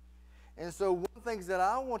 And so one of the things that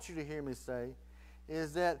I want you to hear me say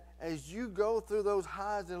is that as you go through those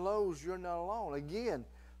highs and lows, you're not alone. Again,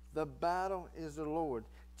 the battle is the Lord.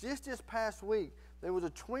 Just this past week, there was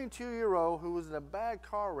a 22-year-old who was in a bad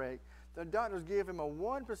car wreck. The doctors gave him a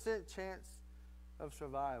 1% chance of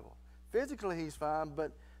survival. Physically, he's fine,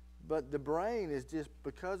 but the brain is just,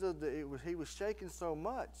 because of he was shaking so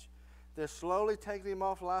much, they're slowly taking him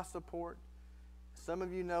off life support. Some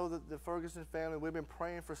of you know that the Ferguson family, we've been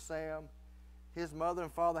praying for Sam. His mother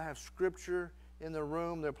and father have scripture in the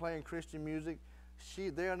room. They're playing Christian music.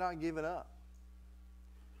 They are not giving up.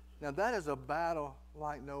 Now, that is a battle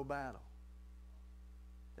like no battle.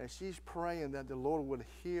 That she's praying that the Lord would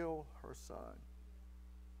heal her son,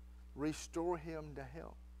 restore him to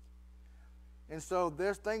health. And so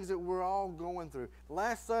there's things that we're all going through.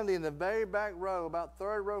 Last Sunday in the very back row, about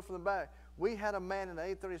third row from the back, we had a man in the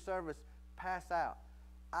 8:30 service pass out.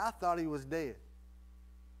 I thought he was dead.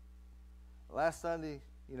 Last Sunday,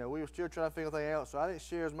 you know, we were still trying to figure anything out, so I didn't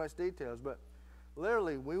share as much details. But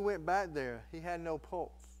literally, we went back there. He had no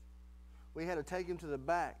pulse. We had to take him to the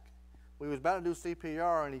back. We was about to do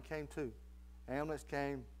CPR, and he came to. Ambulance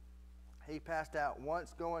came. He passed out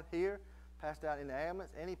once going here, passed out in the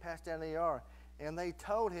ambulance, and he passed out in the ER. And they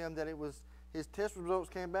told him that it was, his test results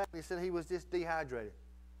came back, and he said he was just dehydrated.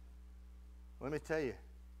 Let me tell you,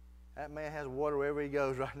 that man has water wherever he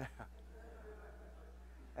goes right now.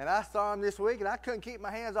 And I saw him this week, and I couldn't keep my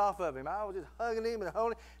hands off of him. I was just hugging him and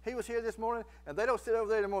holding him. He was here this morning, and they don't sit over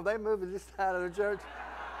there anymore. They moved to this side of the church.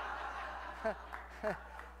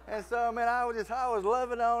 And so, man, I was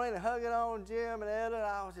loving on him and hugging on Jim and Ella, and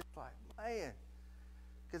I was just like, man.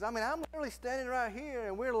 Because, I mean, I'm literally standing right here,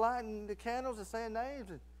 and we're lighting the candles and saying names.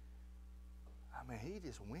 And, I mean, he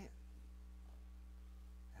just went.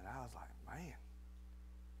 And I was like, man.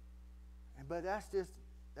 But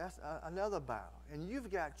that's another battle. And you've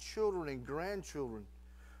got children and grandchildren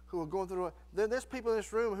who are going through it. There's people in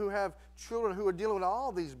this room who have children who are dealing with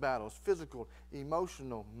all these battles: physical,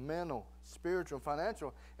 emotional, mental, spiritual,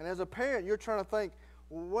 financial. And as a parent, you're trying to think,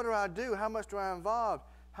 well, what do I do? How much do I involve?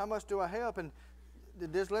 How much do I help? And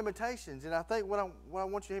there's limitations. And I think what I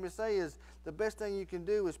want you to hear me say is the best thing you can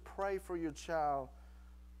do is pray for your child,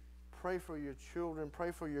 pray for your children,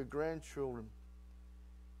 pray for your grandchildren,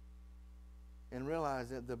 and realize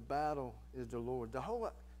that the battle is the Lord.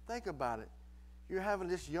 Think about it. You're having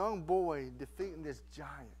this young boy defeating this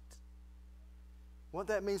giant. What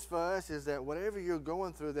that means for us is that whatever you're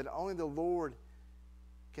going through, that only the Lord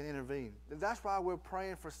can intervene. That's why we're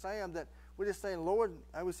praying for Sam, that we're just saying, Lord,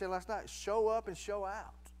 as we said last night, show up and show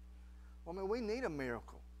out. Well, I mean, we need a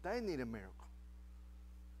miracle. They need a miracle.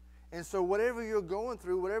 And so whatever you're going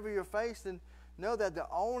through, whatever you're facing, know that the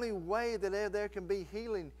only way that there can be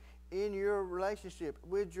healing in your relationship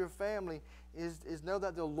with your family is know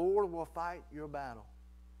that the Lord will fight your battle.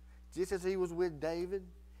 Just as he was with David,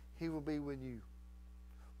 he will be with you.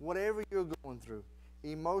 Whatever you're going through,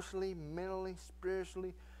 emotionally, mentally,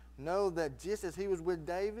 spiritually, know that just as he was with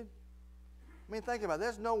David, I mean, think about it.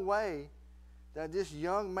 There's no way that this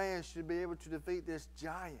young man should be able to defeat this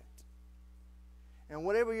giant. And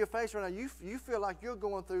whatever you're facing right now, you feel like you're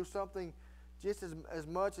going through something just as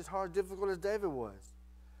much, as hard, difficult as David was.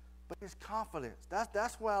 But his confidence,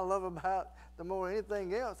 that's what I love about the more than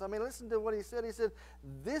anything else. I mean, listen to what he said. He said,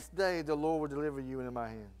 this day the Lord will deliver you into my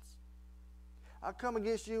hands. I come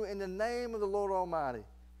against you in the name of the Lord Almighty.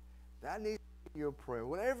 That needs to be your prayer.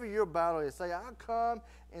 Whatever your battle is, say, I come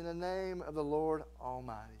in the name of the Lord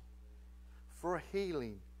Almighty. For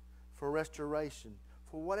healing, for restoration,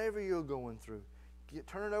 for whatever you're going through.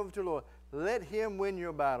 Turn it over to the Lord. Let him win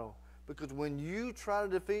your battle. Because when you try to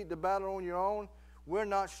defeat the battle on your own, we're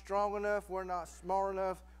not strong enough, we're not smart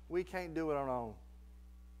enough, we can't do it on our own.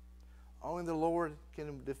 Only the Lord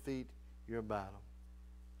can defeat your battle.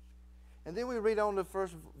 And then we read on to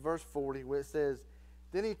verse 40 where it says,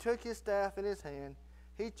 then he took his staff in his hand,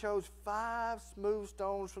 he chose 5 smooth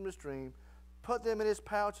stones from the stream, put them in his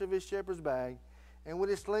pouch of his shepherd's bag, and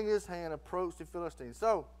with his sling in his hand approached the Philistine.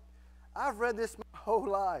 So, I've read this my whole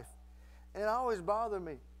life, and it always bothered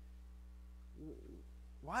me.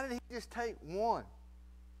 Why did he just take one?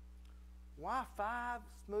 Why 5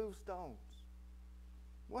 smooth stones?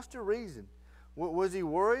 What's the reason? Was he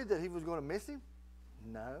worried that he was going to miss him?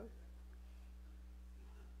 No.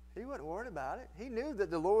 He wasn't worried about it. He knew that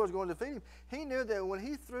the Lord was going to defeat him. He knew that when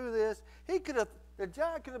he threw this, the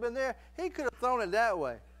giant could have been there. He could have thrown it that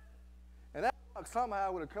way. And that rock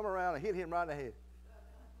somehow would have come around and hit him right in the head.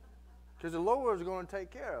 Because the Lord was going to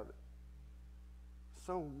take care of it.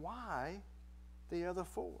 So why the other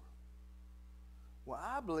 4? Well,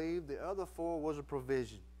 I believe the other 4 was a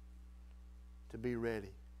provision to be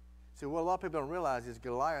ready. See, what a lot of people don't realize is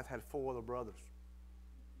Goliath had 4 other brothers.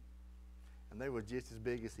 And they were just as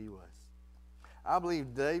big as he was. I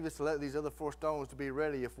believe David selected these other 4 stones to be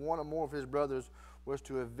ready if one or more of his brothers was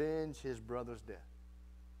to avenge his brother's death.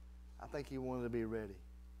 I think he wanted to be ready.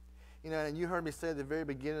 You know, and you heard me say at the very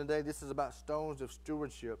beginning today, this is about stones of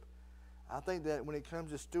stewardship. I think that when it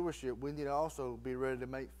comes to stewardship, we need to also be ready to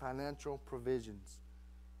make financial provisions.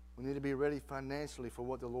 We need to be ready financially for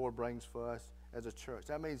what the Lord brings for us as a church.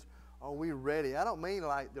 That means, are we ready? I don't mean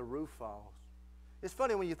like the roof falls. It's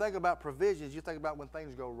funny when you think about provisions, you think about when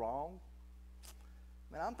things go wrong.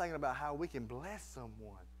 Man, I'm thinking about how we can bless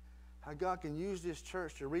someone, how God can use this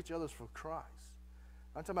church to reach others for Christ.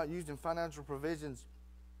 I'm talking about using financial provisions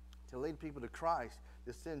to lead people to Christ,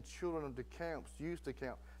 to send children to camps, youth to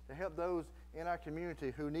camp, to help those in our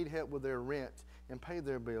community who need help with their rent and pay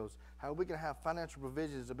their bills, how we can have financial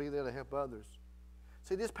provisions to be there to help others.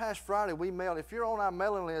 See, this past Friday, we mailed, if you're on our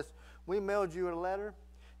mailing list, we mailed you a letter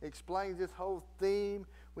explaining this whole theme.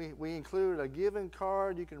 We included a giving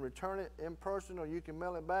card. You can return it in person or you can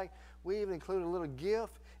mail it back. We even included a little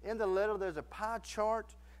gift. In the letter, there's a pie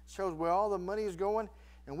chart. It shows where all the money is going.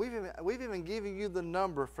 And we've even given you the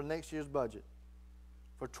number for next year's budget.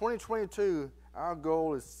 For 2022, our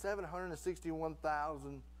goal is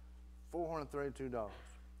 $761,432.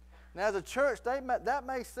 Now, as a church, that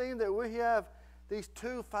may seem that we have these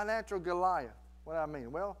 2 financial Goliaths. What do I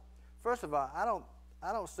mean? Well, first of all, I don't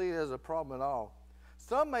see it as a problem at all.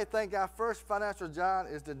 Some may think our first financial giant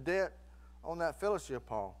is the debt on that fellowship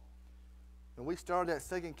hall. And we started that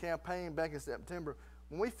second campaign back in September.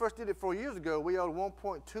 When we first did it 4 years ago, we owed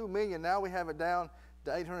 $1.2 million. Now we have it down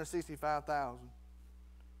to $865,000.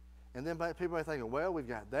 And then people are thinking, well, we've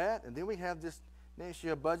got that, and then we have this next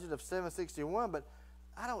year budget of $761, but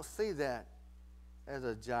I don't see that as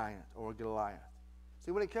a giant or a Goliath.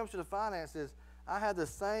 See, when it comes to the finances, I have the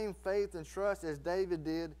same faith and trust as David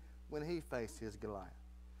did when he faced his Goliath.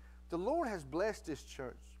 The Lord has blessed this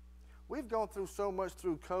church. We've gone through so much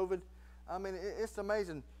through COVID. I mean, it's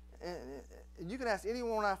amazing. And you can ask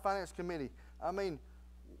anyone on our finance committee. I mean,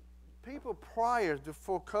 people prior to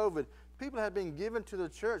before COVID, people have been given to the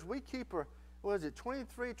church. We keep,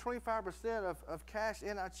 25% of cash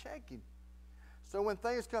in our checking. So when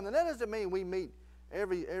things come, and that doesn't mean we meet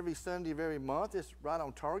every Sunday of every month. It's right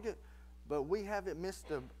on target. But we haven't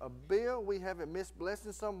missed a bill. We haven't missed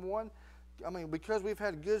blessing someone. I mean, because we've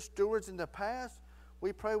had good stewards in the past,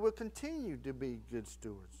 we pray we'll continue to be good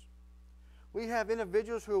stewards. We have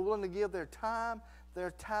individuals who are willing to give their time,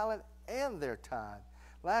 their talent, and their tithe.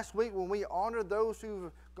 Last week when we honored those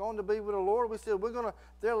who've gone to be with the Lord, we said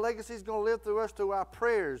their legacy is going to live through us through our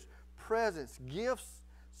prayers, presence, gifts,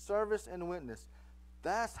 service, and witness.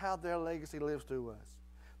 That's how their legacy lives through us.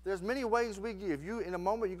 There's many ways we give. In a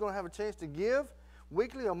moment, you're going to have a chance to give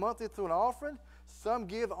weekly or monthly through an offering. Some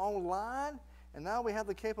give online, and now we have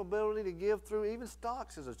the capability to give through even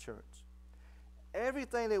stocks as a church.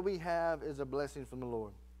 Everything that we have is a blessing from the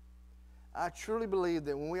Lord. I truly believe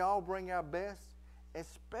that when we all bring our best,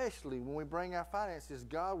 especially when we bring our finances,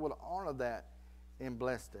 God will honor that and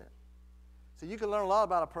bless that. So you can learn a lot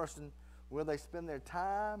about a person where they spend their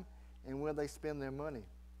time and where they spend their money.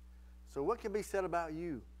 So what can be said about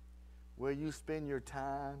you, where you spend your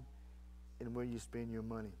time and where you spend your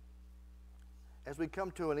money? As we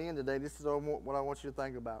come to an end today, this is what I want you to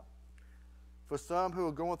think about. For some who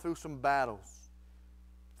are going through some battles,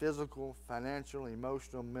 physical, financial,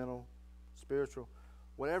 emotional, mental, spiritual,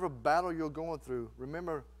 whatever battle you're going through,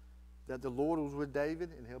 remember that the Lord was with David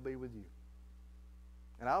and he'll be with you.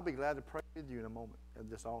 And I'll be glad to pray with you in a moment at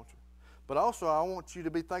this altar. But also I want you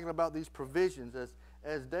to be thinking about these provisions.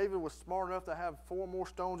 As David was smart enough to have 4 more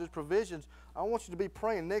stones as provisions, I want you to be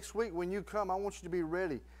praying. Next week when you come, I want you to be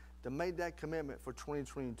ready to make that commitment for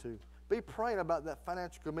 2022. Be praying about that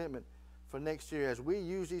financial commitment for next year as we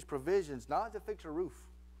use these provisions, not to fix a roof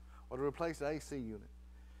or to replace the AC unit,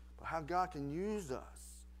 but how God can use us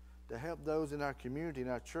to help those in our community, in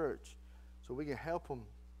our church, so we can help them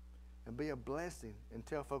and be a blessing and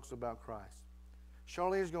tell folks about Christ.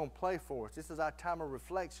 Charlene's going to play for us. This is our time of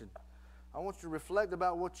reflection. I want you to reflect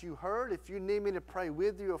about what you heard. If you need me to pray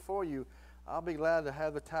with you or for you, I'll be glad to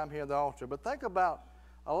have the time here at the altar. But think about,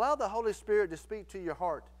 allow the Holy Spirit to speak to your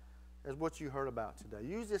heart as what you heard about today.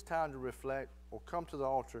 Use this time to reflect or come to the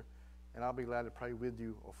altar, and I'll be glad to pray with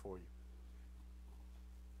you or for you.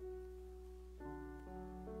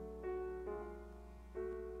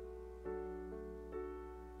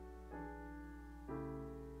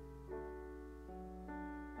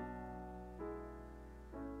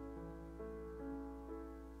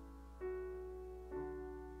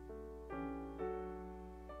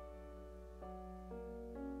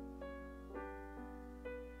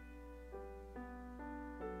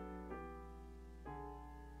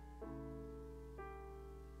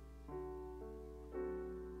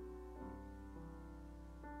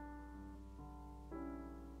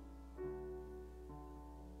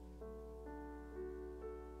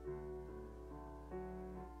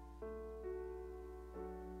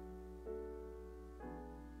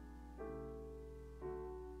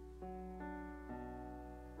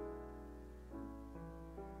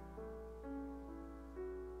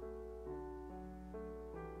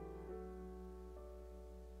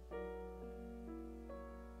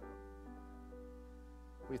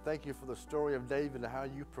 We thank you for the story of David and how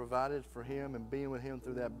you provided for him and being with him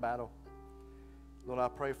through that battle. Lord, I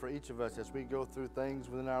pray for each of us as we go through things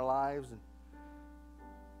within our lives. And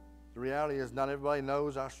the reality is not everybody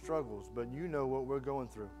knows our struggles, but you know what we're going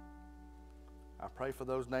through. I pray for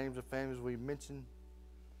those names of families we've mentioned.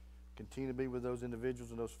 Continue to be with those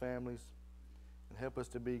individuals and those families, and help us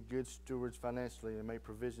to be good stewards financially and make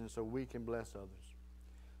provisions so we can bless others.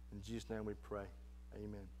 In Jesus' name we pray.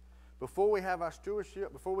 Amen. Before we have our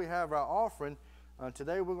stewardship, before we have our offering,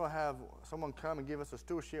 today we're going to have someone come and give us a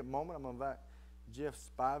stewardship moment. I'm going to invite Jeff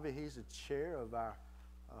Spivey. He's the chair of our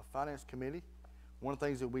finance committee. One of the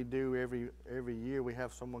things that we do every year, we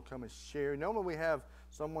have someone come and share. Normally we have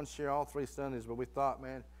someone share all 3 Sundays, but we thought,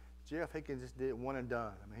 man, Jeff, he can just do it one and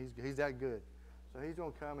done. I mean, he's that good. So he's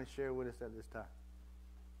going to come and share with us at this time.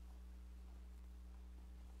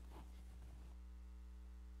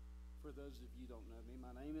 For those of you who don't know me, my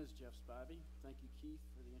name is Jeff Spivey. Thank you, Keith,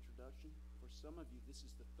 for the introduction. For some of you, this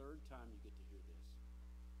is the 3rd time you get to hear this.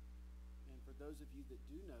 And for those of you that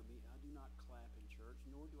do know me, I do not clap in church,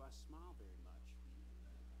 nor do I smile very much.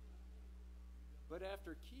 But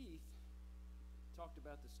after Keith talked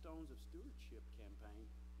about the Stones of Stewardship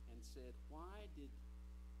campaign and said, why did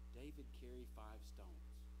David carry 5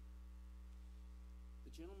 stones?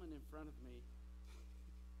 The gentleman in front of me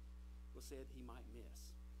said he might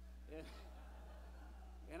miss.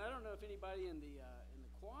 And I don't know if anybody in the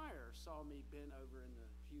choir saw me bent over in the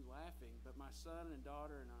pew laughing, but my son and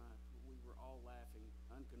daughter and I, we were all laughing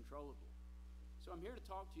uncontrollably. So I'm here to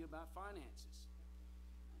talk to you about finances.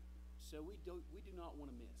 So we do not want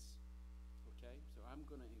to miss. Okay? So I'm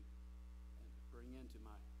going to bring into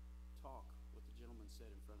my talk what the gentleman said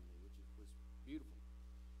in front of me, which was beautiful.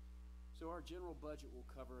 So our general budget will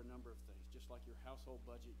cover a number of things, just like your household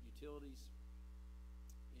budget, utilities,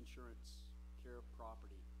 insurance, care of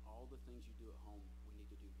property, all the things you do at home, we need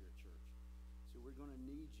to do here at church. So we're going to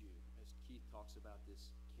need you, as Keith talks about this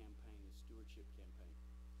campaign, this stewardship campaign.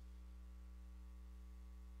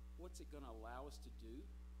 What's it going to allow us to do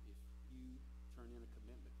if you turn in a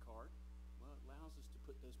commitment card? Well, it allows us to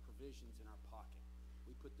put those provisions in our pocket.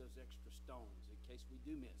 We put those extra stones in case we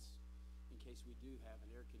do miss, in case we do have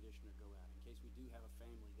an air conditioner go out, in case we do have a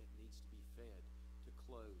family that needs to be fed, to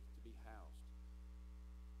clothe, to be housed.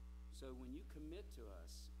 So when you commit to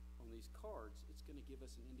us on these cards, it's going to give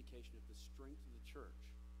us an indication of the strength of the church.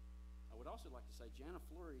 I would also like to say, Jana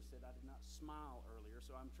Flory said I did not smile earlier,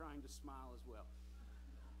 so I'm trying to smile as well.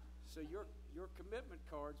 So your commitment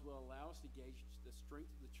cards will allow us to gauge the strength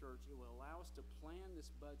of the church. It will allow us to plan this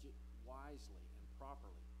budget wisely and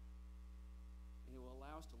properly. And it will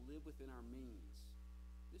allow us to live within our means.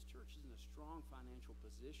 This church is in a strong financial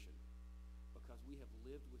position because we have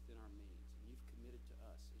lived within our means. You've committed to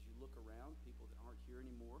us. As you look around, people that aren't here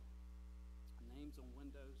anymore, names on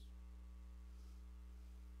windows.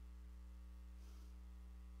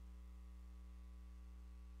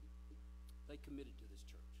 They committed to this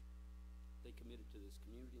church. They committed to this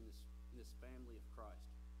community and this family of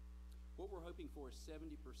Christ. What we're hoping for is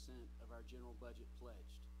 70% of our general budget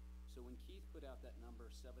pledged. So when Keith put out that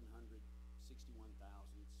number, $761,000,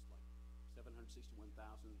 it's like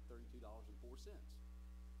 $761,032.04.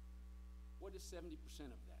 What is 70%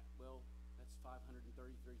 of that? Well, that's $533,000,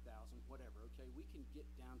 whatever. Okay, we can get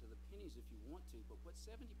down to the pennies if you want to, but what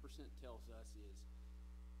 70% tells us is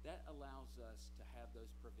That allows us to have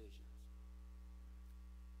those provisions.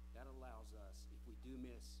 That allows us, if we do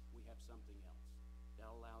miss, we have something else. That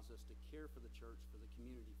allows us to care for the church, for the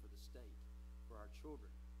community, for the state, for our children.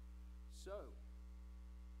 So,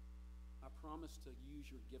 I promise to use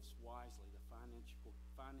your gifts wisely. The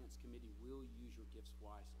finance committee will use your gifts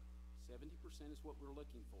wisely. 70% is what we're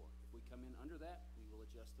looking for. If we come in under that, we will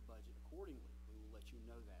adjust the budget accordingly. We will let you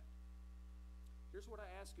know that. Here's what I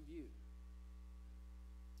ask of you.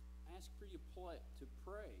 I ask for you to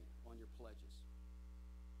pray on your pledges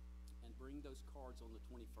and bring those cards on the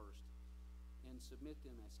 21st and submit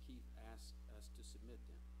them as Keith asked us to submit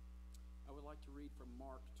them. I would like to read from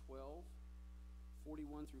Mark 12,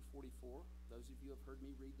 41 through 44. Those of you who have heard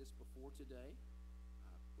me read this before today,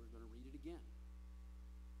 we're going to read it again.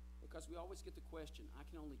 Because we always get the question, I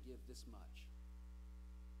can only give this much.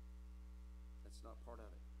 That's not part of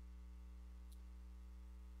it.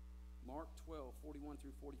 Mark 12, 41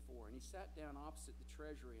 through 44. And he sat down opposite the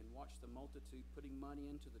treasury and watched the multitude putting money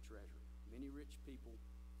into the treasury. Many rich people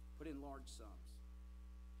put in large sums.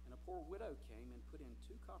 And a poor widow came and put in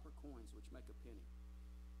 2 copper coins, which make a penny.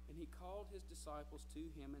 And he called his disciples to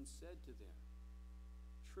him and said to them,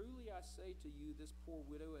 Truly I say to you, this poor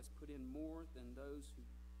widow has put in more than those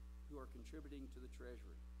who are contributing to the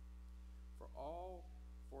treasury.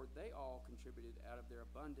 For they all contributed out of their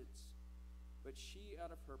abundance, but she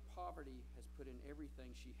out of her poverty has put in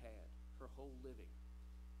everything she had, her whole living.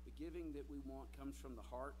 The giving that we want comes from the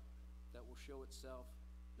heart that will show itself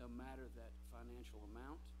no matter that financial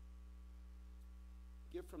amount.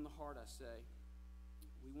 Give from the heart, I say.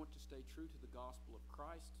 We want to stay true to the gospel of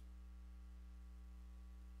Christ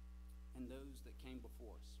and those that came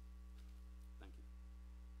before us. Thank you.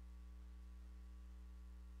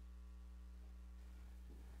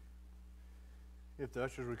 If the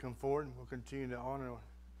ushers would come forward, we'll continue to honor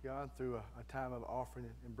God through a time of offering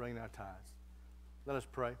and bringing our tithes. Let us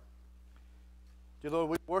pray. Dear Lord,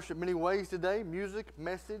 we worship many ways today: music,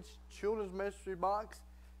 message, children's mystery box,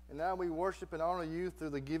 and now we worship and honor you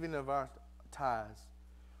through the giving of our tithes.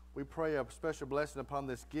 We pray a special blessing upon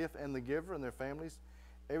this gift and the giver and their families.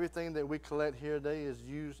 Everything that we collect here today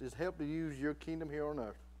is helped to use your kingdom here on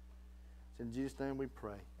earth. It's in Jesus' name we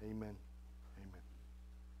pray. Amen. Amen.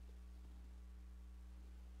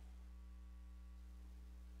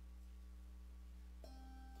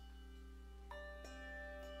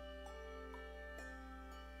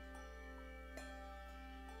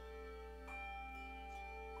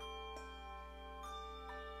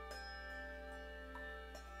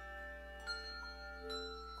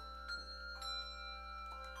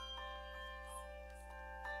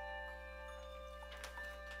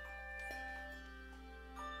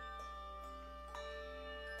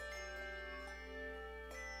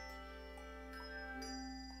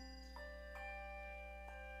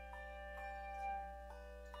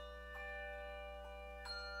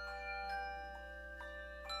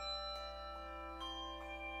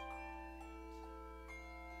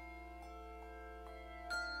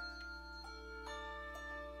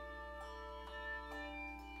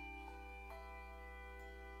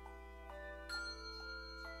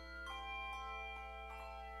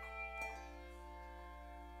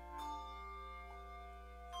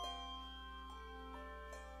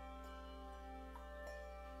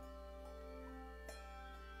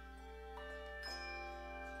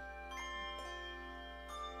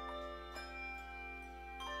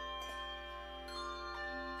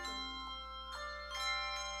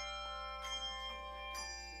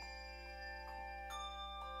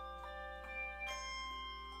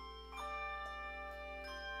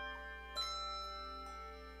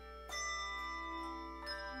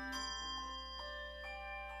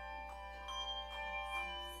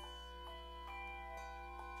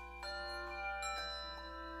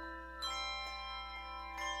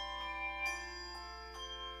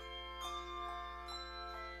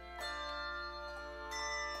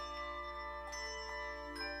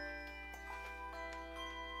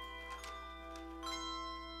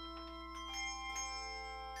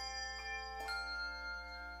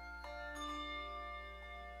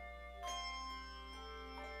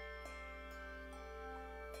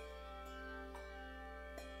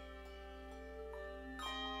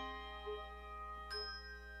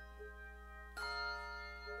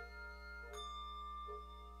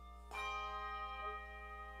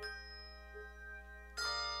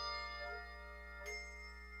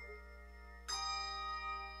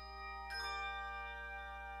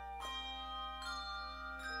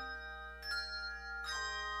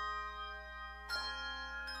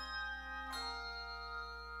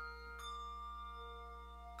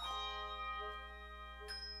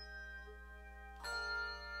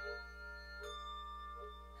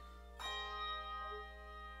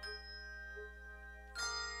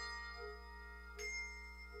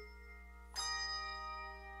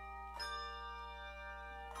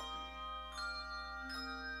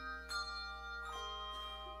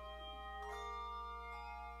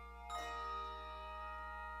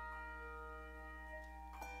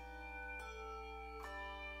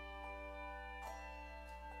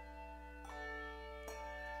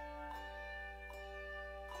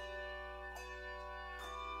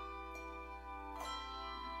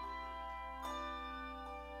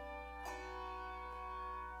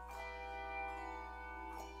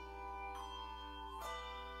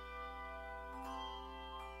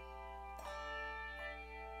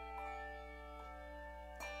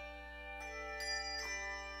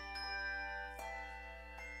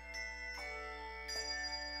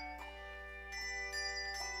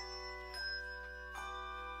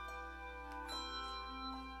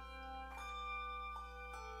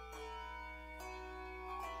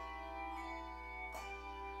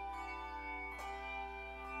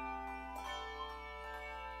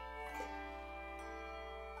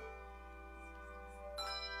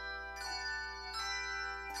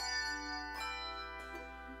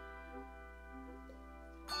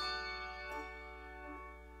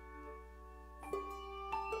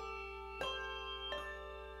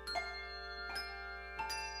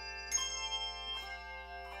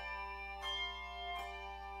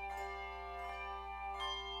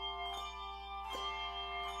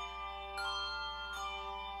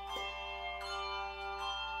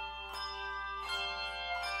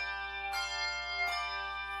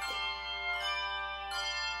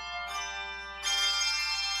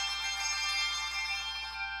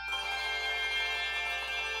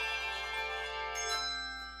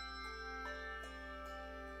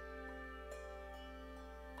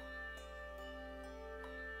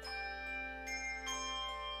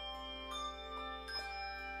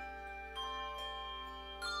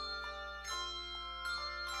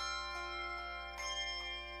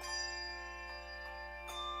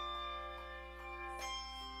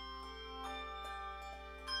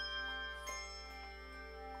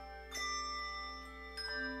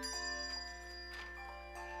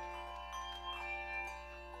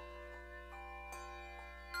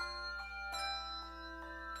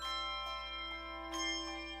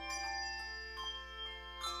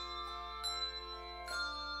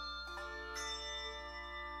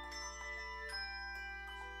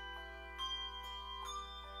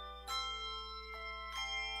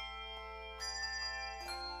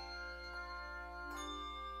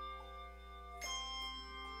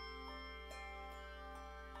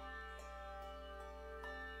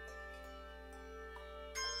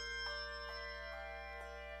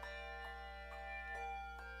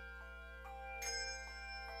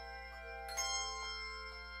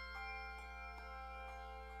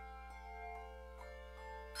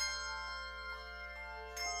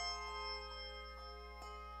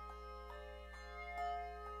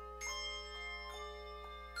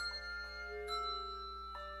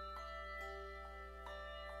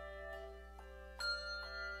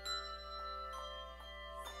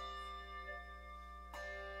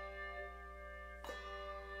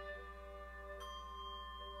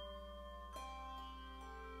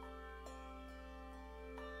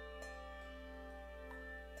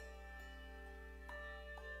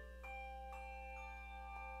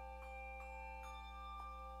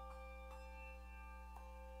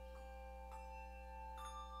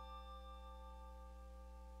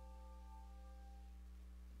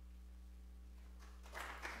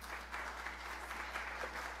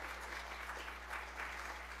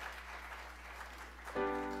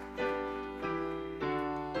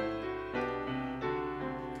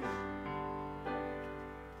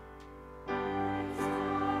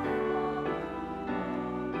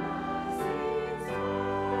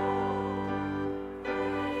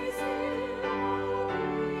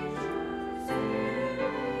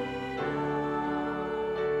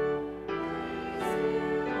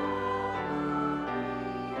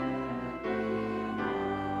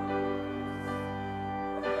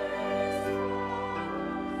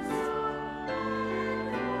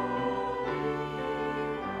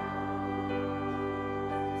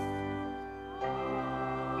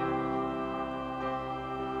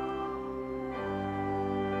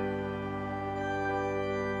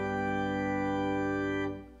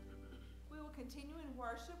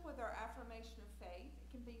 worship with our affirmation of faith.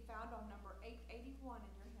 It can be found on number 881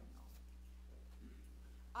 in your hymnal.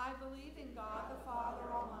 I believe in God the Father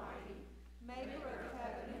Almighty, maker of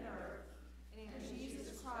heaven and earth, and in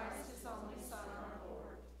Jesus Christ, his only Son, our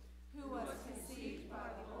Lord, who was conceived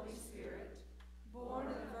by the Holy Spirit, born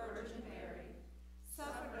of the Virgin Mary,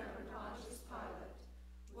 suffered under Pontius Pilate,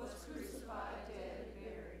 was crucified, dead, and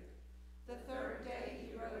buried. The third day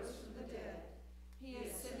he rose from the dead. He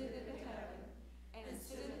ascended into heaven, and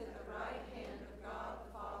sitteth at the right hand of God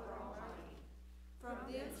the Father Almighty. From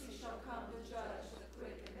thence he shall come to judge the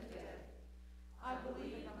quick and the dead. I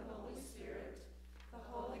believe in the Holy Spirit, the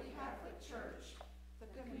Holy Catholic Church, the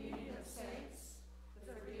communion of saints, the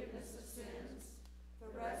forgiveness of sins,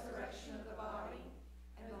 the resurrection of the body,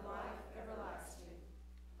 and the life everlasting.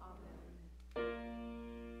 Amen.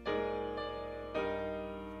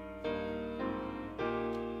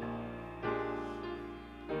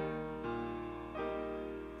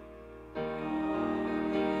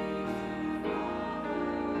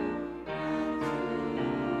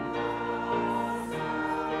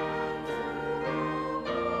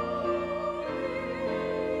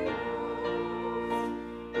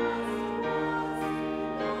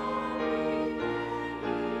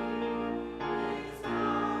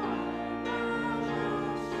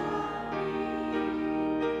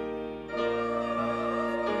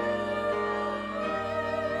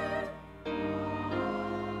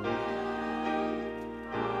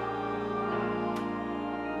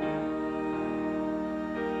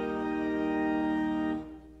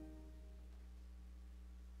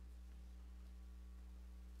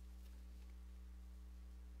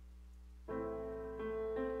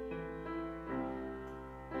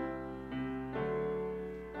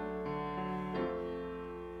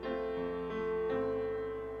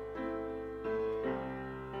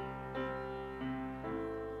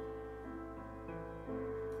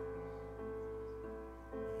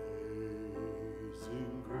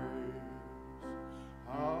 Amazing grace,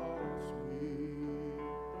 how sweet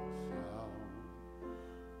the sound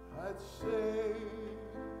that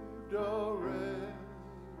saved a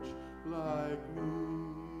wretch like me.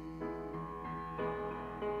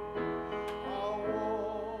 I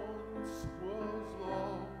once was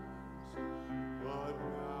lost, but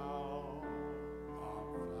now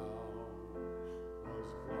I'm found.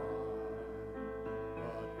 Was blind,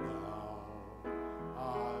 but now I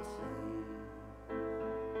see.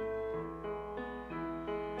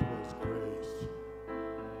 'Twas grace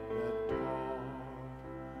that taught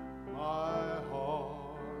my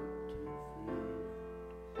heart to fear,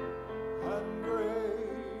 and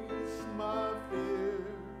grace my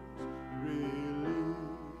fears relieved.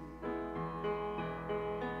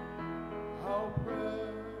 How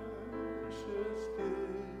precious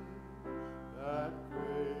did that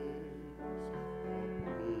grace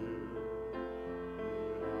appear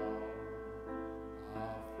the hour I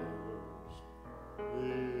first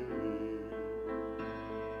believed.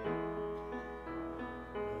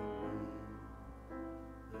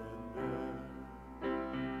 And then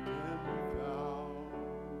 10,000 years,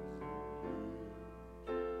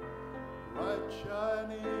 light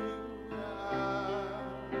shining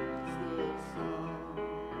as the sun,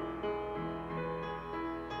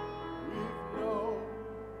 we've no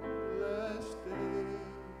less days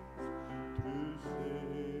to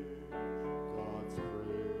sing God's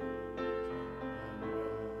praise,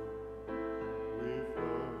 and when we've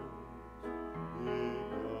first begun.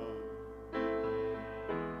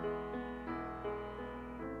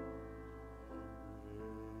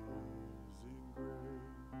 Amazing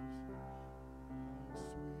grace, how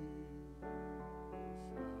sweet the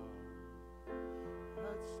sound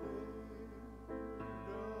that saved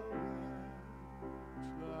a wretch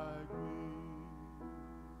like me.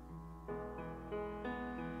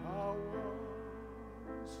 I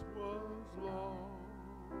once was lost,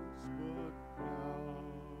 but now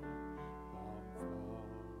I'm found.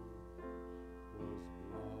 Was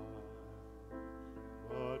blind,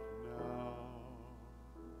 but now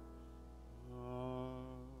I'm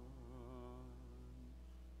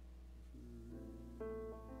free.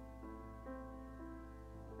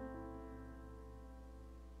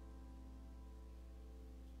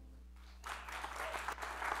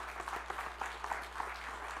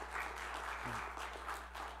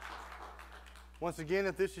 Once again,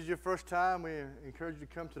 if this is your first time, we encourage you to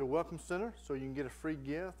come to the Welcome Center so you can get a free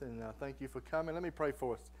gift, and thank you for coming. Let me pray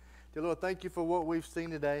for us. Dear Lord, thank you for what we've seen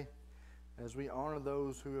today. As we honor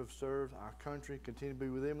those who have served our country, continue to be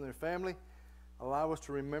with them and their family. Allow us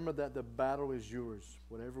to remember that the battle is yours.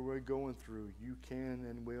 Whatever we're going through, you can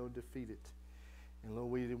and will defeat it. And Lord,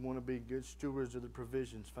 we want to be good stewards of the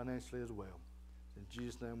provisions financially as well. In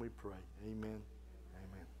Jesus' name we pray. Amen.